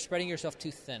 I think you're spreading yourself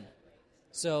too thin.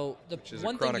 So Which is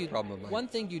a chronic problem of mine. one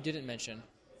thing you didn't mention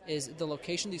is the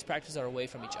location these practices are away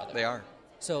from each other. They are.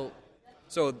 So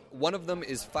one of them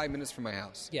is 5 minutes from my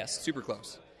house. Yes. Super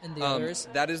close. And the others?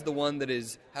 That is the one that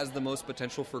has the most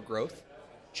potential for growth.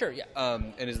 Sure, yeah.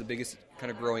 And is the biggest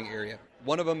kind of growing area.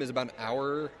 One of them is about an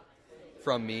hour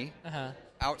from me. Uh-huh.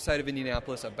 Outside of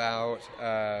Indianapolis, about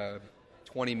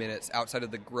 20 minutes outside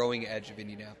of the growing edge of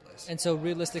Indianapolis. And so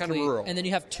realistically, kind of rural. And then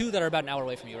you have two that are about an hour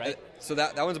away from you, right? So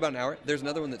that one's about an hour. There's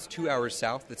another one that's 2 hours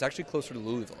south that's actually closer to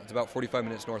Louisville. It's about 45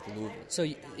 minutes north of Louisville. So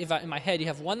in my head, you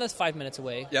have one that's 5 minutes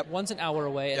away, Yep. one's an hour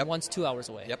away, and Yep. one's 2 hours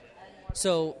away. Yep.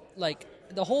 So, like,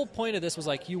 the whole point of this was,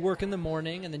 like, you work in the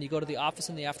morning, and then you go to the office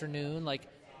in the afternoon. Like,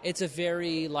 it's a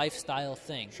very lifestyle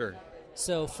thing. Sure.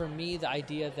 So for me, the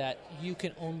idea that you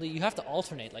have to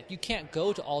alternate. Like, you can't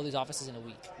go to all these offices in a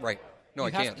week. Right. No,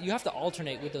 I can't. You have to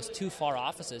alternate with those two far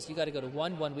offices. You got to go to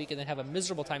one week and then have a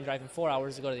miserable time driving 4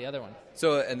 hours to go to the other one.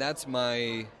 So, and that's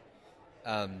my,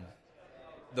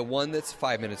 the one that's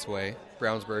 5 minutes away,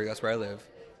 Brownsburg, that's where I live.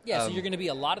 Yeah, so you're going to be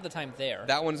a lot of the time there.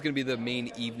 That one's going to be the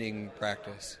main evening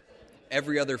practice.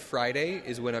 Every other Friday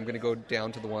is when I'm going to go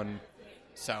down to the one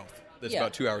south that's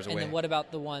about 2 hours away. And then what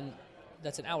about the one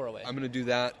that's an hour away? I'm going to do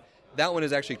that. That one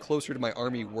is actually closer to my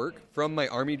Army work. From my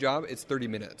Army job, it's 30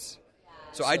 minutes.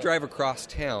 So I drive across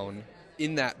town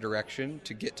in that direction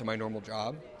to get to my normal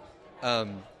job.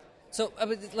 So,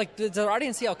 like, does our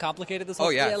audience see how complicated this is? Oh,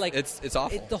 yeah. Like, it's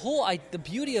awful. The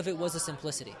beauty of it was the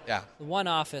simplicity. Yeah. One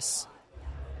office,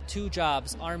 two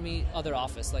jobs, Army, other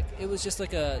office. Like, it was just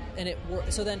like and it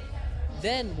worked. So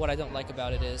then what I don't like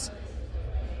about it is,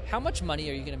 how much money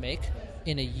are you going to make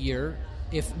in a year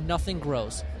if nothing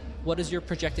grows? What is your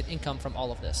projected income from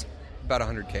all of this? About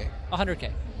 100K.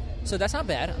 100K. So that's not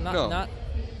bad. I'm not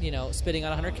spitting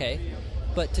on 100K.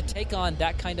 But to take on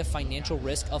that kind of financial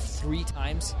risk of 3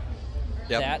 times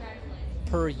that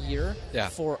per year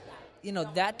for,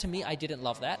 that to me, I didn't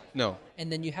love that. No.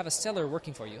 And then you have a seller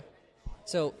working for you.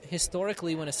 So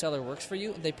historically, when a seller works for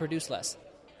you, they produce less.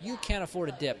 You can't afford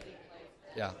a dip.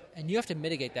 Yeah. And you have to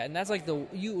mitigate that. And that's like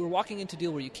you were walking into a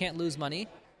deal where you can't lose money.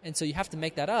 And so you have to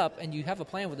make that up, and you have a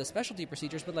plan with the specialty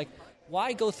procedures. But, like,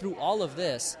 why go through all of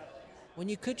this when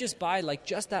you could just buy, like,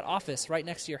 just that office right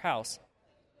next to your house?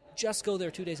 Just go there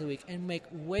 2 days a week and make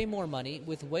way more money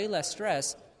with way less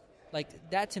stress. Like,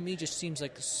 that to me just seems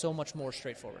like so much more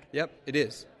straightforward. Yep, it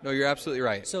is. No, you're absolutely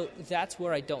right. So that's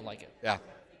where I don't like it. Yeah.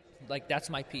 Like, that's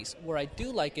my piece. Where I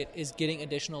do like it is getting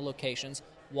additional locations,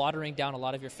 watering down a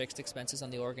lot of your fixed expenses on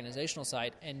the organizational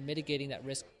side, and mitigating that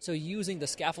risk. So using the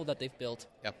scaffold that they've built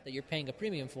that you're paying a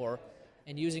premium for,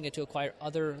 and using it to acquire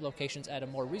other locations at a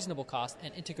more reasonable cost,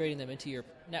 and integrating them into your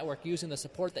network using the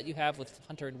support that you have with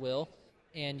Hunter and Will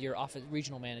and your office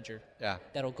regional manager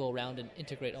that'll go around and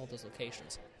integrate all those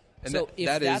locations. And so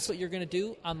if that's what you're going to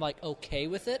do, I'm like okay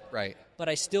with it. Right. But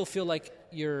I still feel like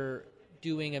you're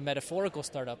doing a metaphorical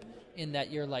startup in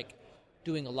that you're like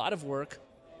doing a lot of work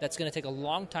that's going to take a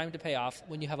long time to pay off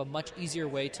when you have a much easier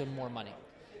way to more money.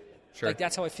 Sure. Like,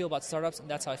 that's how I feel about startups, and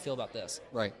that's how I feel about this.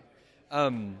 Right.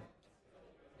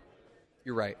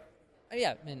 You're right.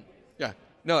 Yeah, I mean... Yeah.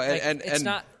 No, like, and it's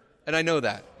not... And I know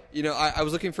that. I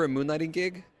was looking for a moonlighting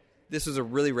gig. This is a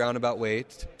really roundabout way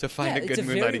to find a good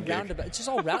moonlighting gig. Roundabout. It's just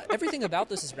all everything about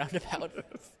this is roundabout.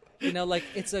 Like,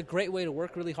 it's a great way to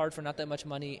work really hard for not that much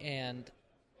money, and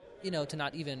to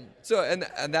not even. So and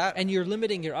that. And you're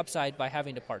limiting your upside by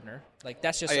having to partner. Like,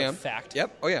 that's just a fact.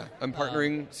 Yep. Oh yeah, I'm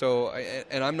partnering.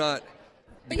 And I'm not.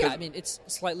 But yeah, I mean, it's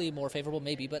slightly more favorable,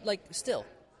 maybe, but like still,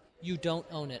 you don't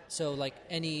own it. So like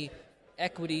any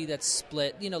equity that's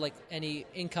split, like any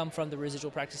income from the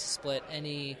residual practice is split,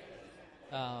 any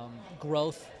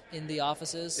growth in the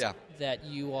offices that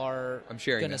you are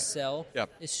going to sell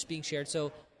is just being shared.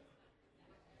 So,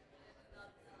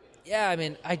 yeah, I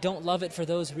mean, I don't love it for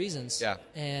those reasons. Yeah.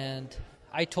 And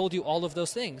I told you all of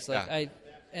those things. Like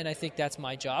I think that's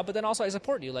my job. But then also I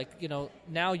support you. Like,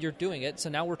 now you're doing it. So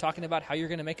now we're talking about how you're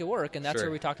going to make it work. And that's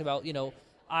where we talked about,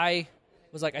 I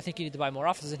was like, I think you need to buy more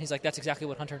offices. And he's like, that's exactly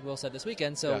what Hunter and Will said this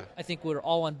weekend. So I think we're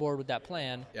all on board with that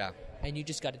plan. Yeah. And you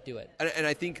just got to do it. And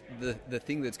I think the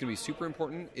thing that's going to be super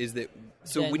important is that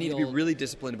we need to be really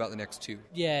disciplined about the next 2.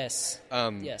 Yes.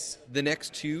 Yes. The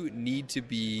next 2 need to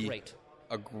be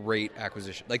a great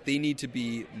acquisition. Like, they need to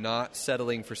be not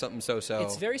settling for something so-so.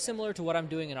 It's very similar to what I'm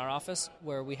doing in our office,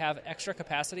 where we have extra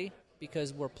capacity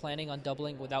because we're planning on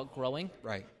doubling without growing.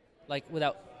 Right. Like,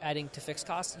 without adding to fixed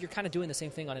costs. You're kind of doing the same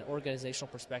thing on an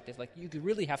organizational perspective. Like, you could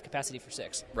really have capacity for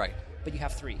 6. Right. But you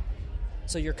have 3.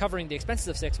 So you're covering the expenses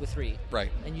of 6 with 3.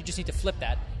 Right. And you just need to flip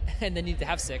that, and then need to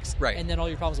have 6. Right. And then all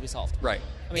your problems will be solved. Right.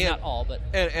 I mean, not all, but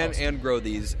and grow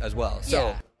these as well. So,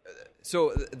 Yeah.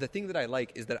 so the thing that I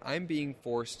like is that I'm being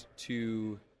forced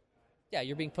to. Yeah,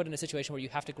 you're being put in a situation where you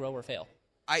have to grow or fail.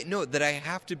 I know that I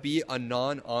have to be a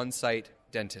non-on-site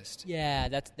dentist. Yeah,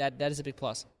 that is a big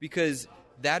plus. Because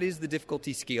that is the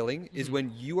difficulty scaling, is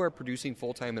when you are producing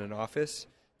full-time in an office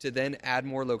to then add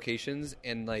more locations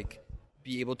and like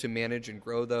be able to manage and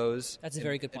grow those. That's a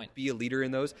very good point. And be a leader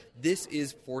in those. This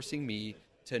is forcing me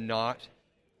to not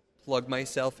plug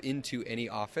myself into any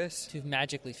office. To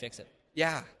magically fix it.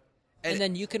 Yeah. And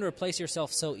then you can replace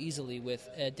yourself so easily with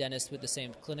a dentist with the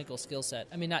same clinical skill set.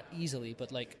 I mean, not easily,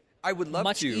 but like I would love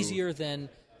much to. easier than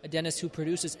a dentist who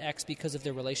produces X because of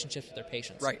their relationships with their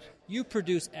patients. Right. You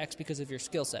produce X because of your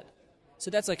skill set. So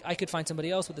that's like I could find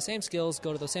somebody else with the same skills,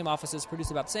 go to those same offices,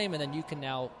 produce about the same, and then you can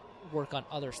now work on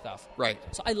other stuff. Right.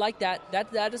 So I like that.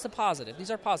 That is a positive. These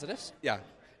are positives. Yeah.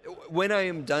 When I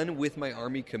am done with my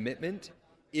Army commitment,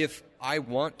 if I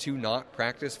want to not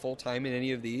practice full-time in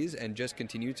any of these and just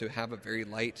continue to have a very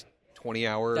light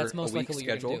 20-hour That's most a week likely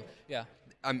what schedule, you're gonna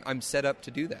do. Yeah. I'm set up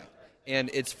to do that. And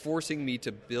it's forcing me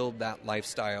to build that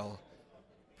lifestyle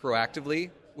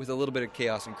proactively with a little bit of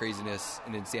chaos and craziness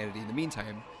and insanity in the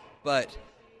meantime. But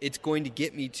it's going to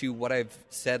get me to what I've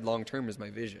said long-term is my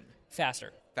vision.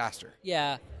 Faster.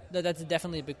 Yeah, that's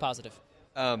definitely a big positive.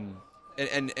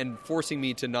 And forcing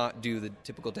me to not do the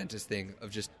typical dentist thing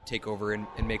of just take over and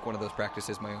make one of those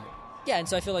practices my own. Yeah, and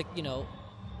so I feel like,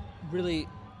 really,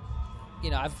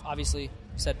 I've obviously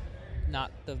said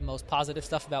not the most positive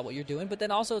stuff about what you're doing, but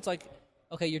then also it's like,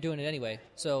 okay, you're doing it anyway.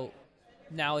 So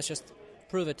now it's just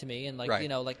prove it to me, and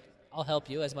Right. I'll help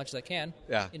you as much as I can.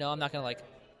 Yeah. I'm not going to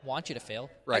want you to fail.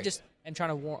 Right. I just am trying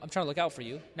to look out for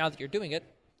you. Now that you're doing it,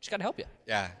 just got to help you.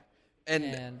 Yeah.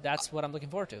 And that's what I'm looking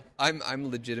forward to. I'm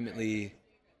legitimately,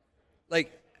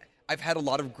 I've had a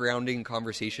lot of grounding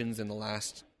conversations in the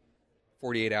last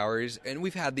 48 hours, and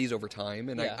we've had these over time,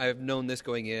 and Yeah. I've known this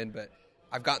going in, but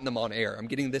I've gotten them on air. I'm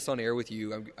getting this on air with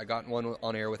you. I got one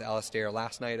on air with Alistair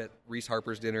last night at Reese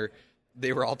Harper's dinner.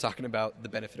 They were all talking about the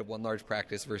benefit of one large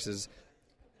practice versus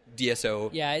DSO.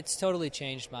 Yeah, it's totally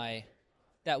changed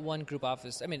that one group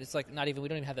office. I mean, it's like not even, we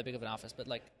don't even have that big of an office, but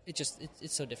it's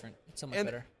so different. It's so much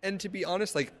better. And to be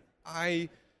honest, I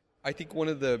think one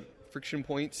of the friction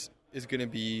points is going to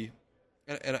be,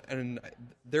 and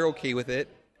they're okay with it.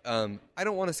 I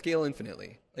don't want to scale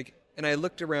infinitely. And I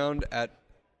looked around at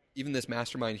even this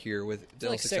mastermind here with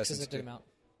Dental Success 6 is a Institute. good amount.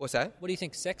 What's that? What do you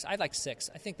think, 6? I like 6.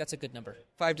 I think that's a good number.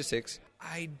 5 to 6.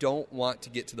 I don't want to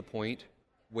get to the point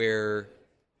where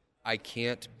I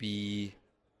can't be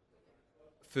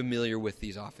familiar with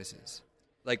these offices.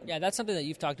 Yeah, that's something that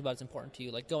you've talked about is important to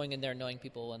you, going in there, knowing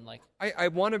people, and I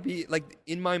want to be,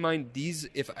 in my mind, these,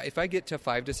 if I get to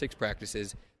 5 to 6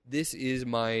 practices, this is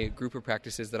my group of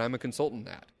practices that I'm a consultant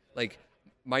at.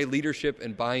 My leadership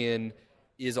and buy-in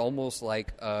is almost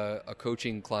like a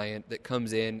coaching client that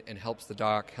comes in and helps the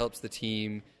doc, helps the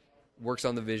team, works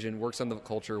on the vision, works on the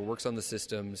culture, works on the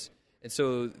systems. And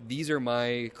so these are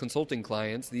my consulting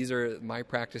clients. These are my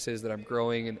practices that I'm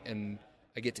growing and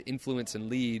I get to influence and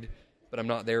lead, but I'm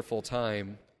not there full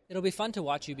time. It'll be fun to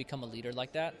watch you become a leader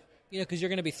like that, because you're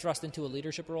going to be thrust into a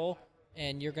leadership role,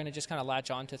 and you're going to just kind of latch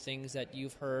on to things that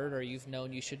you've heard or you've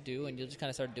known you should do, and you'll just kind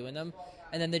of start doing them,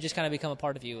 and then they just kind of become a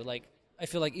part of you. I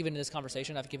feel like even in this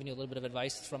conversation, I've given you a little bit of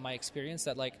advice from my experience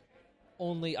that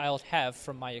only I'll have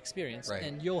from my experience, right.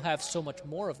 And you'll have so much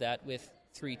more of that with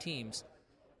 3 teams.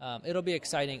 It'll be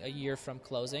exciting a year from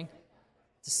closing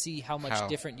to see how much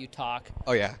different you talk.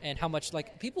 Oh, yeah. And how much,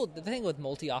 people, the thing with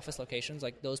multi-office locations,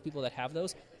 those people that have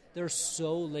those, they're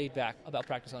so laid back about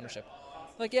practice ownership.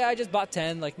 Yeah, I just bought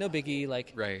 10, no biggie.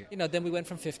 Right. Then we went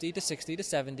from 50 to 60 to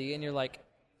 70, and you're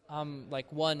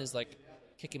 1 is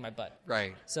kicking my butt.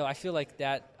 Right. So I feel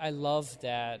that, I love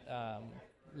that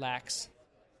lax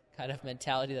kind of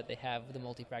mentality that they have with the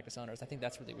multi-practice owners. I think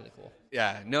that's really, really cool.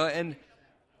 Yeah, no, and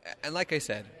like I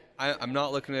said, I'm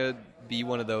not looking to be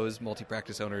one of those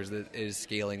multi-practice owners that is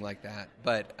scaling like that.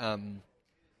 But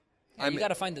you got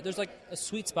to find that there's a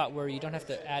sweet spot where you don't have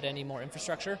to add any more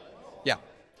infrastructure. Yeah,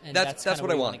 and that's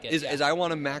what I want. Get, is I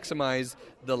want to maximize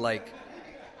the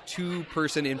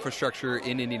 2-person infrastructure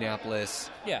in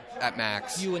Indianapolis. Yeah. At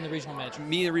max. You and the regional manager.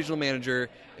 Me, the regional manager,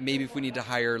 and maybe if we need to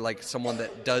hire someone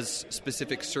that does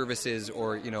specific services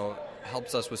or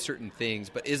helps us with certain things,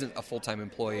 but isn't a full-time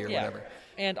employee or whatever.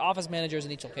 And office managers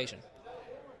in each location.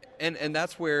 And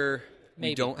that's where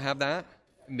we don't have that.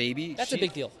 Maybe. That's a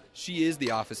big deal. She is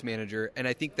the office manager, and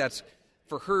I think that's,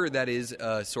 for her, that is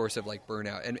a source of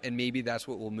burnout. And maybe that's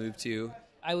what we'll move to.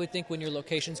 I would think when your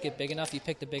locations get big enough, you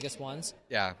pick the biggest ones.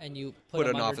 Yeah. And you Put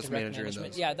them an under office direct manager in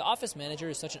management. those. Yeah, the office manager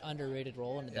is such an underrated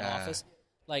role in the dental office.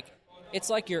 Like, it's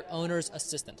like your owner's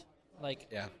assistant. Like,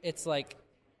 it's like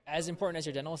as important as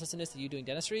your dental assistant is to you doing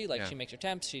dentistry. Like, she makes your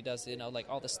temps, she does, like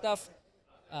all this stuff.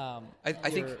 I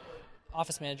think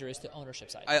office manager is the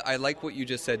ownership side. I like what you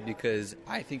just said, because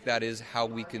I think that is how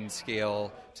we can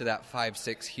scale to that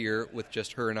 5-6 here with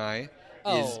just her and I.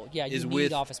 You need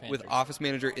with office managers. With office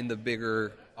manager in the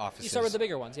bigger offices. You start with the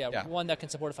bigger ones, one that can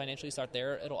support it financially. Start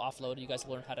there. It'll offload. You guys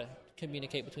will learn how to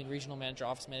communicate between regional manager,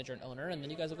 office manager, and owner, and then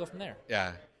you guys will go from there.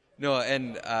 Yeah. No,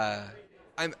 and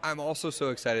I'm also so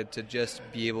excited to just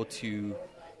be able to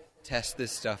test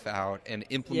this stuff out and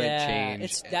implement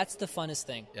change. That's the funnest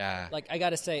thing. Yeah. Like, I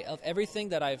got to say, of everything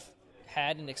that I've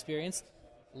had and experienced,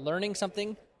 learning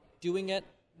something, doing it,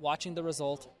 watching the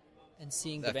result, and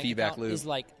seeing the bank feedback account loop is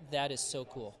like, that is so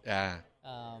cool. Yeah.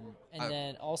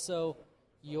 Then also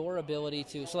your ability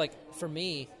to, so like for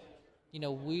me,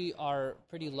 we are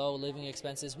pretty low living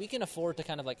expenses. We can afford to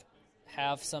kind of like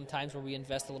have some times where we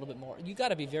invest a little bit more. You got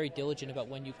to be very diligent about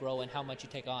when you grow and how much you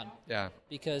take on. Yeah.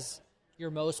 Because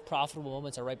your most profitable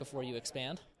moments are right before you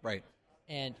expand. Right.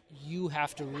 And you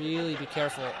have to really be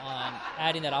careful on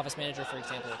adding that office manager, for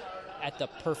example, at the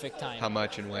perfect time. How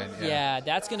much and when. Yeah,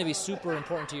 that's going to be super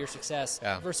important to your success.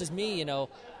 Yeah. Versus me,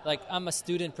 like I'm a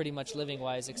student pretty much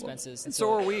living-wise expenses. And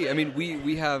so are we. I mean,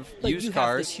 we have used cars. You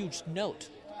have this huge note.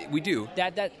 We do.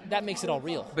 That makes it all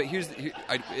real. But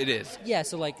it is. Yeah,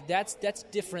 so like that's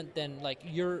different than like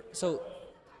your so.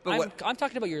 But I'm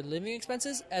talking about your living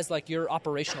expenses as like your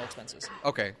operational expenses.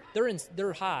 Okay.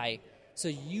 They're high, so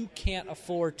you can't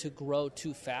afford to grow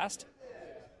too fast.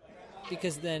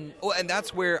 Because then... Well, and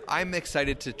that's where I'm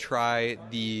excited to try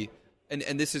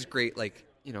and this is great, like,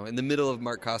 in the middle of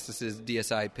Mark Costas'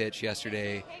 DSI pitch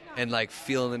yesterday, and like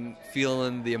feeling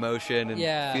the emotion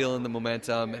and feeling the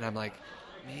momentum, and I'm like,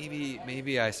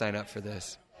 maybe I sign up for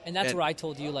this. And that's where I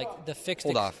told you, like, the fixed...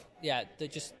 Hold off. Yeah,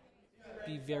 just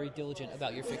be very diligent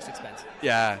about your fixed expense.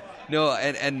 Yeah. No,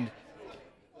 and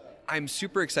I'm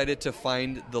super excited to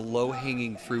find the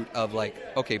low-hanging fruit of, like,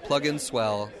 okay, plug in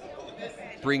swell,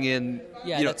 bring in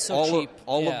that's so all cheap.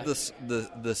 Of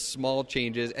the small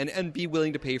changes, and be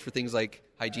willing to pay for things like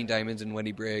Hygiene Diamonds and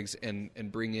Wendy Briggs,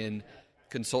 and bring in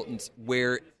consultants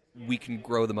where we can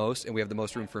grow the most and we have the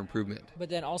most room for improvement. But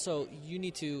then also you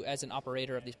need to, as an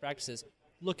operator of these practices,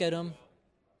 look at them,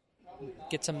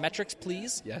 get some metrics,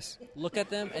 please. Yes. Look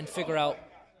at them and figure out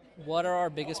what are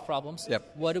our biggest problems.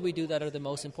 Yep. What do we do that are the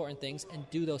most important things, and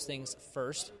do those things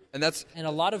first. And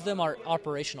a lot of them are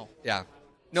operational. Yeah.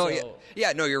 No,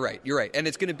 no, you're right. You're right. And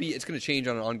it's going to change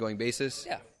on an ongoing basis.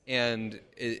 Yeah. And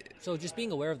so just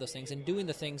being aware of those things and doing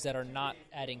the things that are not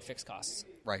adding fixed costs.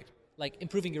 Right. Like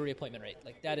improving your reappointment rate.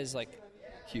 Like that is like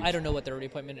huge. I don't know what the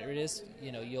reappointment rate is.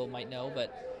 You might know,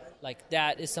 but like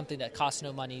that is something that costs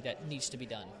no money that needs to be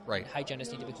done. Right. And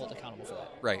hygienists need to be held accountable for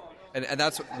that. Right. And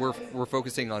that's we're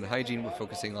focusing on hygiene, we're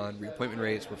focusing on reappointment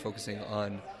rates, we're focusing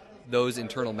on those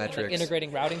internal metrics. Like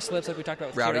integrating routing slips, like we talked about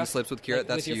with routing Kira. Slips with Kira, like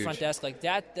that's with your huge. front desk, like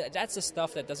that's the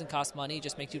stuff that doesn't cost money,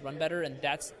 just makes you run better, and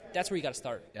that's where you got to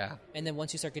start. Yeah. And then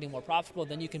once you start getting more profitable,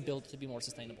 then you can build to be more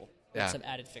sustainable with some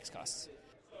added fixed costs.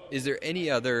 Is there any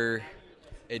other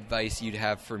advice you'd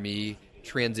have for me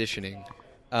transitioning,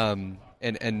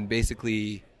 and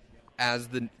basically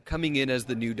coming in as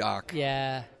the new doc?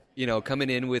 Yeah. Coming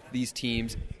in with these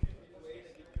teams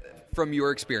from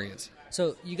your experience.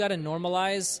 So you got to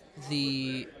normalize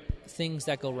the things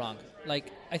that go wrong. Like,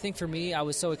 I think for me, I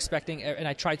was so expecting, and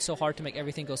I tried so hard to make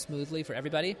everything go smoothly for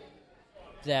everybody,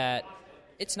 that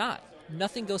it's not.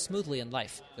 Nothing goes smoothly in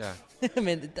life. Yeah. I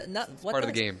mean, part of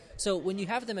the game. So when you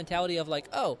have the mentality of like,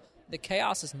 oh, the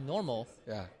chaos is normal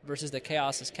yeah. versus the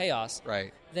chaos is chaos,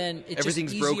 right? Then it's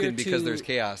everything's just broken because there's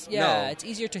chaos. Yeah, no. It's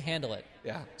easier to handle it.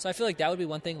 Yeah. So I feel like that would be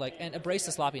one thing. Like, and embrace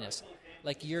the sloppiness.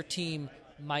 Like your team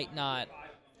might not.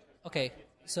 Okay,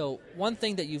 so one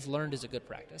thing that you've learned is a good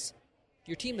practice.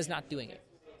 Your team is not doing it.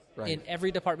 Right. In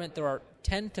every department, there are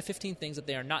 10 to 15 things that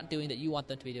they are not doing that you want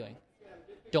them to be doing.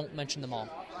 Don't mention them all.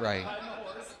 Right.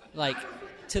 Like,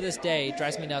 to this day, it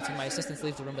drives me nuts when my assistants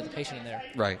leave the room with the patient in there.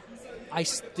 Right. I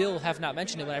still have not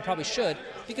mentioned it when I probably should,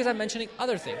 because I'm mentioning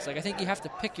other things. Like, I think you have to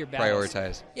pick your battles.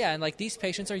 Prioritize. Yeah, and like these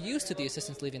patients are used to the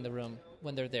assistants leaving the room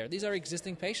when they're there. These are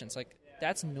existing patients. Like,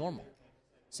 that's normal.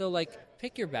 So, like,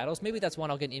 pick your battles. Maybe that's one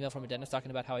I'll get an email from a dentist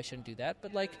talking about how I shouldn't do that.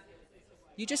 But, like,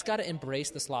 you just got to embrace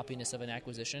the sloppiness of an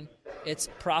acquisition. It's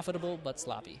profitable but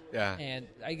sloppy. Yeah. And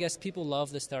I guess people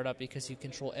love the startup because you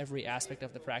control every aspect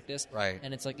of the practice. Right.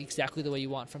 And it's, like, exactly the way you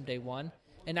want from day one.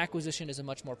 An acquisition is a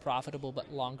much more profitable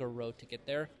but longer road to get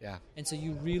there. Yeah. And so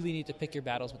you really need to pick your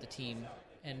battles with the team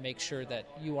and make sure that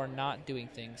you are not doing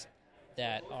things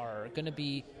that are going to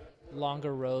be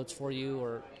longer roads for you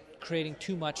or creating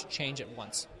too much change at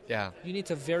once. Yeah. You need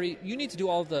to do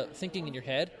all the thinking in your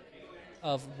head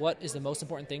of what is the most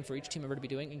important thing for each team member to be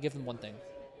doing and give them one thing.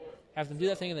 Have them do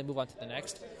that thing and then move on to the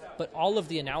next. But all of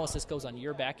the analysis goes on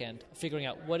your back end, figuring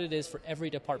out what it is for every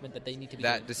department that they need to be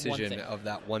doing. That decision of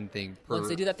that one thing per... Once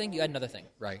they do that thing, you add another thing.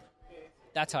 Right.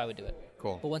 That's how I would do it.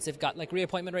 Cool. But once they've got, like,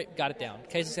 reappointment rate, got it down.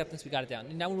 Case acceptance, we got it down.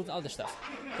 And now we move to other stuff.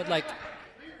 But, like,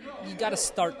 you got to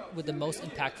start with the most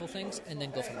impactful things and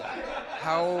then go from there.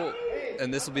 How,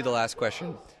 and this will be the last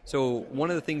question. So one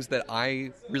of the things that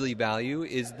I really value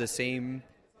is the same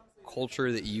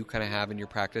culture that you kind of have in your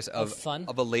practice of fun,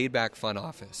 of a laid-back, fun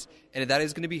office. And that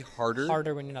is going to be harder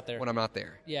when you're not there. When I'm not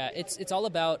there. Yeah, it's all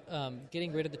about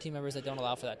getting rid of the team members that don't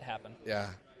allow for that to happen. Yeah.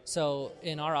 So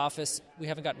in our office, we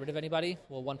haven't gotten rid of anybody.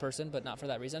 Well, one person, but not for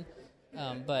that reason.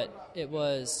 But it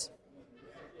was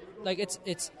like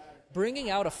it's bringing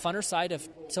out a funner side of.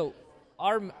 So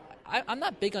I'm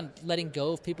not big on letting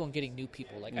go of people and getting new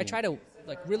people. Like I try to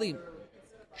like really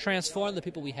transform the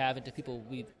people we have into people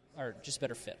we are just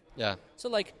better fit. Yeah. So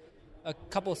like a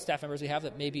couple of staff members we have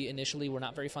that maybe initially were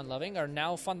not very fun-loving are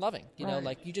now fun-loving. You know,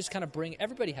 like you just kind of bring,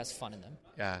 everybody has fun in them.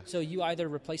 Yeah. So you either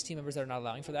replace team members that are not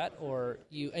allowing for that, or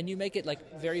you make it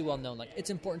like very well known. Like it's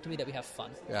important to me that we have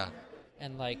fun. Yeah.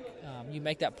 And like you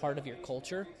make that part of your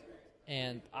culture.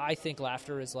 And I think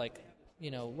laughter is like, you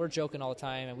know, we're joking all the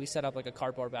time, and we set up like a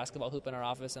cardboard basketball hoop in our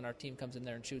office, and our team comes in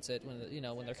there and shoots it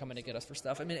when they're coming to get us for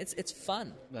stuff. I mean, it's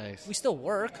fun. Nice. We still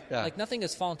work. Yeah. Like nothing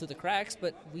has fallen through the cracks,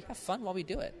 but we have fun while we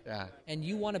do it. Yeah. And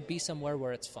you want to be somewhere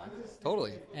where it's fun.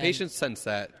 Totally. Patients sense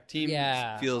that. Team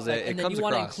feels it. Like, it and then comes you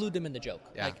want to across. include them in the joke.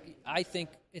 Yeah. Like I think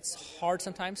it's hard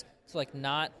sometimes to like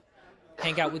not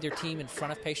hang out with your team in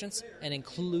front of patients and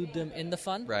include them in the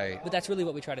fun. Right. But that's really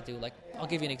what we try to do. Like I'll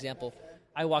give you an example.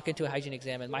 I walk into a hygiene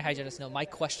exam, and my hygienists know my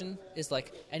question is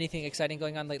like, anything exciting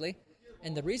going on lately?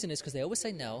 And the reason is because they always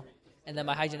say no, and then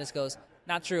my hygienist goes,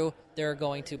 not true, they're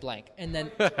going to blank. And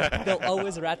then they'll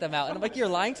always rat them out. And I'm like, you're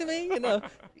lying to me? You know,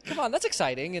 come on, that's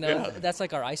exciting. You know, that's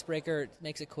like our icebreaker. It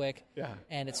makes it quick. Yeah.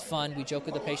 And it's fun. We joke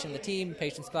with the patient and the team,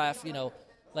 patient's laugh, you know,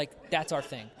 like that's our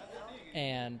thing.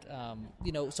 And,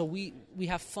 you know, so we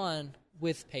have fun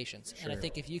with patients. Sure. And I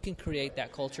think if you can create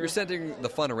that culture... You're centering the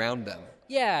fun around them.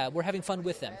 Yeah, we're having fun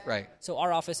with them. Right. So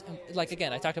our office, like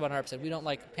again, I talked about in our episode, we don't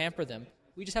like pamper them.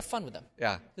 We just have fun with them.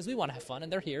 Yeah. Because we want to have fun, and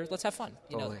they're here. Let's have fun.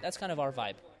 You know, that's kind of our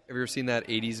vibe. Have you ever seen that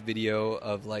 80s video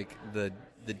of like the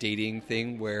dating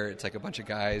thing where it's like a bunch of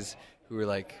guys who are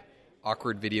like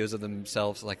awkward videos of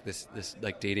themselves like this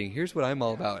like dating? Here's what I'm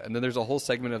all about. And then there's a whole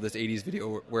segment of this 80s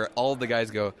video where all the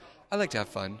guys go, I like to have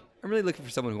fun. I'm really looking for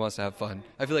someone who wants to have fun.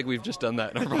 I feel like we've just done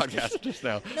that in our podcast just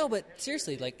now. No, but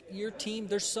seriously, like your team,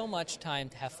 there's so much time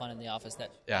to have fun in the office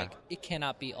that like, it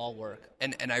cannot be all work.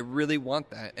 And I really want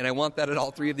that. And I want that at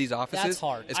all three of these offices. That's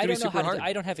hard. It's going to be super hard.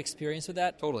 I don't have experience with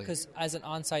that. Totally. Because as an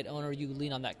on-site owner, you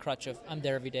lean on that crutch of I'm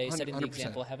there every day, setting the 100%.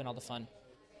 example, having all the fun.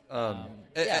 And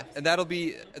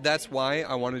that's why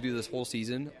I want to do this whole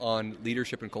season on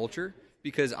leadership and culture,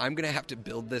 because I'm going to have to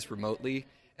build this remotely.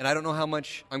 And I don't know how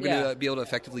much I'm going to be able to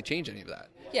effectively change any of that.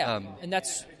 Yeah, and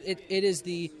that's it. It is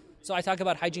the so I talk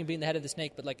about hygiene being the head of the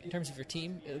snake, but like in terms of your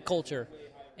team, culture,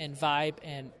 and vibe,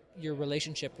 and your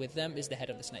relationship with them is the head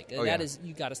of the snake. And that is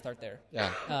you got to start there. Yeah.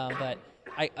 But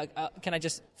I can I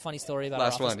just funny story about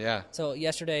last our office? one. Yeah. So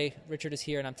yesterday, Richard is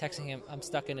here, and I'm texting him. I'm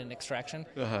stuck in an extraction,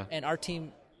 and our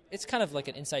team. It's kind of like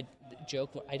an inside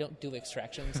joke. I don't do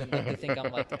extractions, and like, they think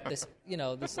I'm like this. You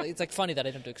know, this. It's like funny that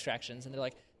I don't do extractions, and they're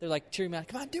like cheering me on.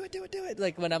 Come on, do it.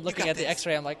 Like when I'm looking at the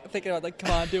X-ray, I'm like thinking about like, come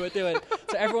on, do it.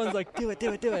 So everyone's like, do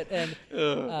it.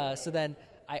 And so then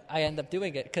I end up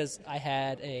doing it because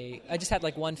I just had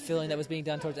like one filling that was being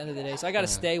done towards the end of the day, so I got to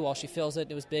stay while she fills it.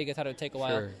 It was big. I thought it would take a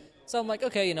while, so I'm like,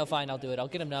 okay, fine, I'll do it. I'll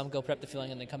get them numb, go prep the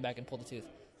filling, and then come back and pull the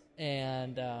tooth.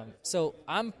 And so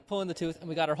I'm pulling the tooth, and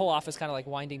we got our whole office kind of like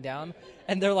winding down,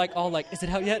 and they're like all like, is it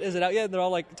out yet? And they're all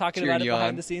like talking about it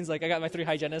behind the scenes. Like I got my 3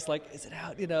 hygienists like, is it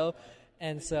out?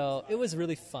 And so it was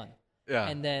really fun. Yeah.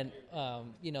 And then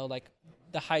like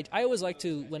I always like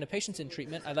to, when a patient's in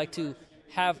treatment, I like to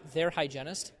have their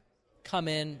hygienist come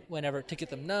in whenever to get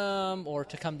them numb or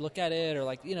to come look at it, or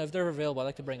like if they're available, I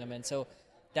like to bring them in. So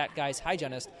that guy's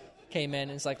hygienist came in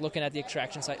and is like looking at the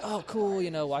extractions, like, oh, cool,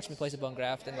 watch me place a bone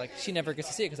graft, and like she never gets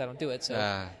to see it because I don't do it.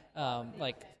 So,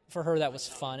 like for her that was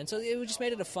fun, and so it just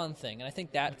made it a fun thing. And I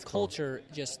think that culture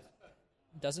just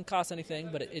doesn't cost anything,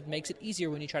 but it makes it easier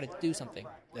when you try to do something.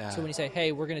 Yeah. So when you say,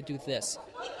 hey, we're going to do this,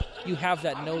 you have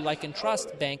that know, like, and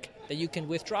trust bank that you can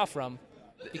withdraw from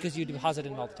because you deposit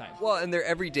it in all the time. Well, and their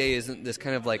every day isn't this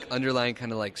kind of like underlying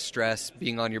kind of like stress,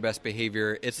 being on your best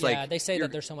behavior. It's like they say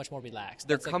that they're so much more relaxed.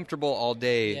 They're comfortable all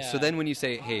day. Yeah. So then when you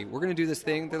say, hey, we're going to do this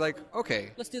thing, they're like,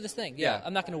 okay. Let's do this thing. Yeah.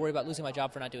 I'm not going to worry about losing my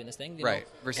job for not doing this thing. Right.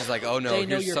 Versus like, oh no,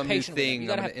 here's some new thing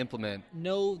I'm going to implement.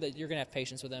 Know that you're going to have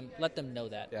patience with them. Let them know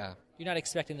that. Yeah. You're not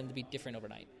expecting them to be different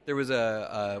overnight. There was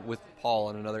with Paul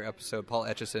on another episode, Paul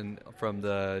Etchison from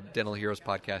the Dental Heroes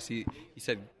podcast, he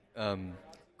said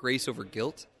grace over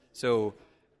guilt. So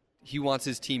he wants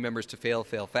his team members to fail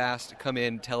fast, come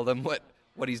in, tell them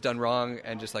what he's done wrong,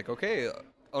 and just like, okay,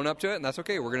 own up to it, and that's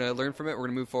okay. We're going to learn from it. We're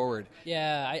going to move forward.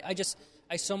 Yeah,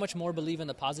 I so much more believe in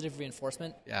the positive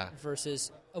reinforcement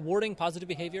versus awarding positive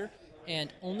behavior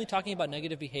and only talking about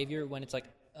negative behavior when it's like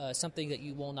something that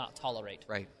you will not tolerate.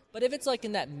 Right. But if it's like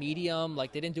in that medium,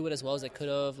 like they didn't do it as well as they could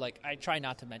have, like I try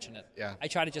not to mention it. Yeah. I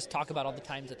try to just talk about all the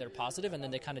times that they're positive, and then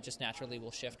they kind of just naturally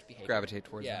will shift behavior. Gravitate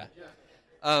towards that.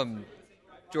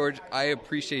 George, I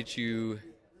appreciate you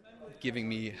giving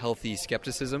me healthy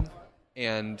skepticism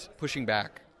and pushing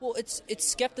back. Well, it's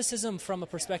skepticism from a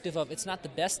perspective of it's not the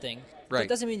best thing. Right. But it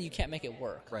doesn't mean you can't make it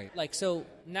work. Right. Like, so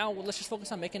now let's just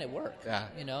focus on making it work. Yeah.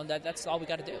 You know, that's all we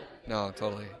got to do. No,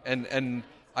 totally. And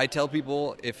I tell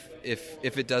people if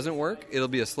it doesn't work, it'll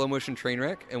be a slow motion train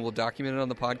wreck, and we'll document it on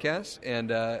the podcast,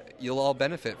 and you'll all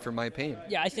benefit from my pain.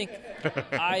 Yeah, I think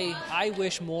I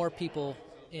wish more people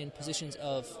in positions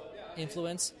of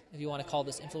influence, if you want to call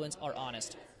this influence, are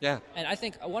honest. Yeah. And I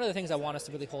think one of the things I want us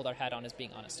to really hold our hat on is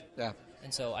being honest. Yeah.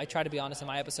 And so I try to be honest in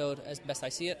my episode as best I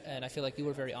see it, and I feel like you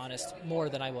were very honest, more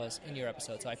than I was in your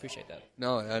episode, so I appreciate that.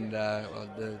 No, and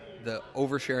the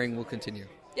oversharing will continue.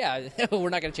 Yeah, we're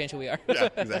not going to change who we are. Yeah,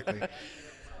 exactly.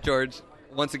 George,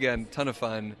 once again, ton of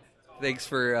fun. Thanks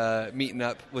for meeting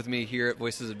up with me here at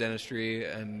Voices of Dentistry,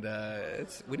 and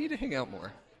we need to hang out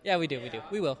more. Yeah, we do.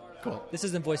 We will. Cool. This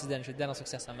isn't Voices of Dentistry, Dental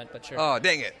Success Summit, but sure. Oh,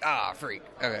 dang it. Freak.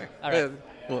 Okay. All right.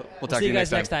 We'll talk to you you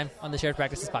guys next time on the Shared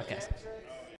Practices Podcast.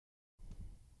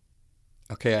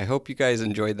 Okay, I hope you guys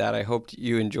enjoyed that. I hope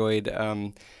you enjoyed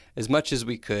as much as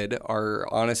we could our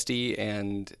honesty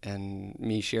and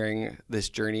me sharing this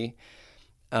journey.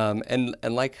 And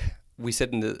like we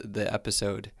said in the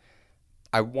episode,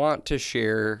 I want to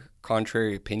share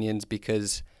contrary opinions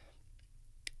because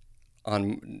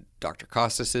on Dr.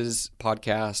 Costas's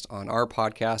podcast, on our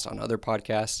podcast, on other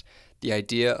podcasts, the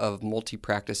idea of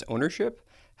multi-practice ownership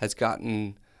has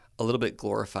gotten a little bit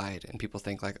glorified, and people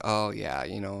think like, oh yeah,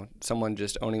 someone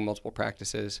just owning multiple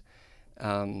practices is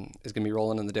going to be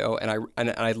rolling in the dough. And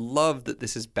I love that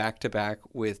this is back to back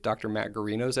with Dr. Matt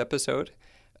Garino's episode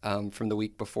from the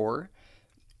week before,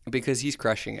 because he's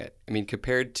crushing it. I mean,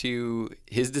 compared to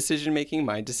his decision making,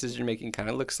 my decision making kind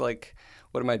of looks like,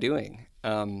 what am I doing?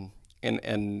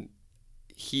 And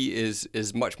he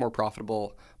is much more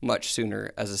profitable much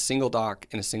sooner as a single doc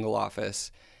in a single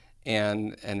office,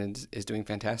 and is doing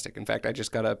fantastic. In fact, I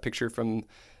just got a picture from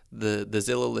the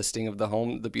Zillow listing of the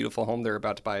home, the beautiful home they're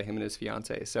about to buy, him and his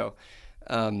fiance. So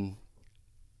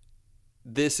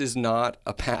this is not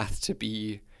a path to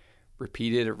be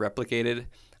repeated or replicated.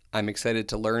 I'm excited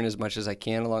to learn as much as I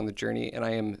can along the journey, and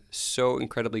I am so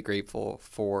incredibly grateful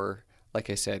for, like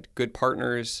I said, good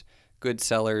partners, good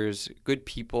sellers, good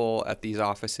people at these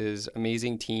offices,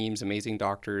 amazing teams, amazing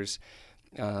doctors.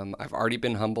 I've already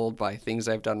been humbled by things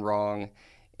I've done wrong,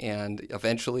 and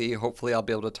eventually, hopefully, I'll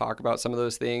be able to talk about some of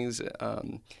those things.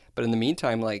 But in the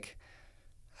meantime,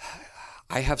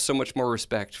 I have so much more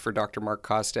respect for Dr. Mark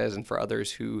Costes and for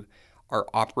others who are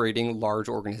operating large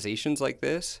organizations like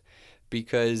this,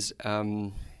 because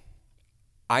I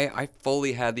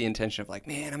fully had the intention of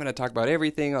man, I'm going to talk about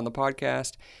everything on the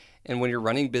podcast. And when you're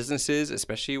running businesses,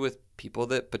 especially with people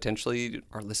that potentially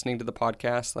are listening to the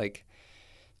podcast,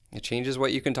 it changes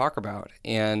what you can talk about.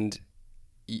 And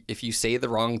if you say the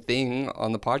wrong thing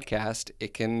on the podcast,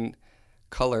 it can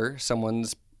color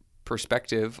someone's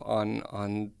perspective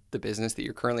on the business that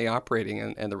you're currently operating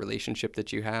and the relationship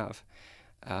that you have.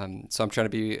 So I'm trying to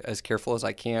be as careful as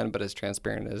I can, but as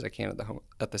transparent as I can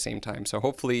at the same time. So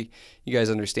hopefully you guys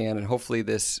understand, and hopefully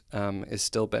this is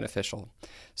still beneficial.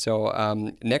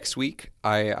 So next week,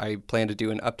 I plan to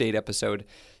do an update episode.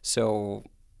 So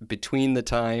between the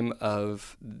time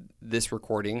of this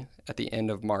recording at the end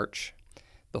of March,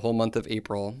 the whole month of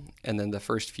April, and then the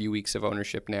first few weeks of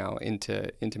ownership now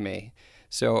into May.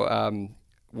 So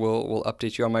we'll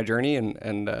update you on my journey,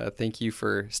 and thank you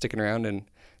for sticking around and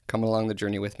coming along the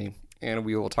journey with me. And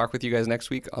we will talk with you guys next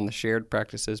week on the Shared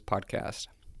Practices Podcast.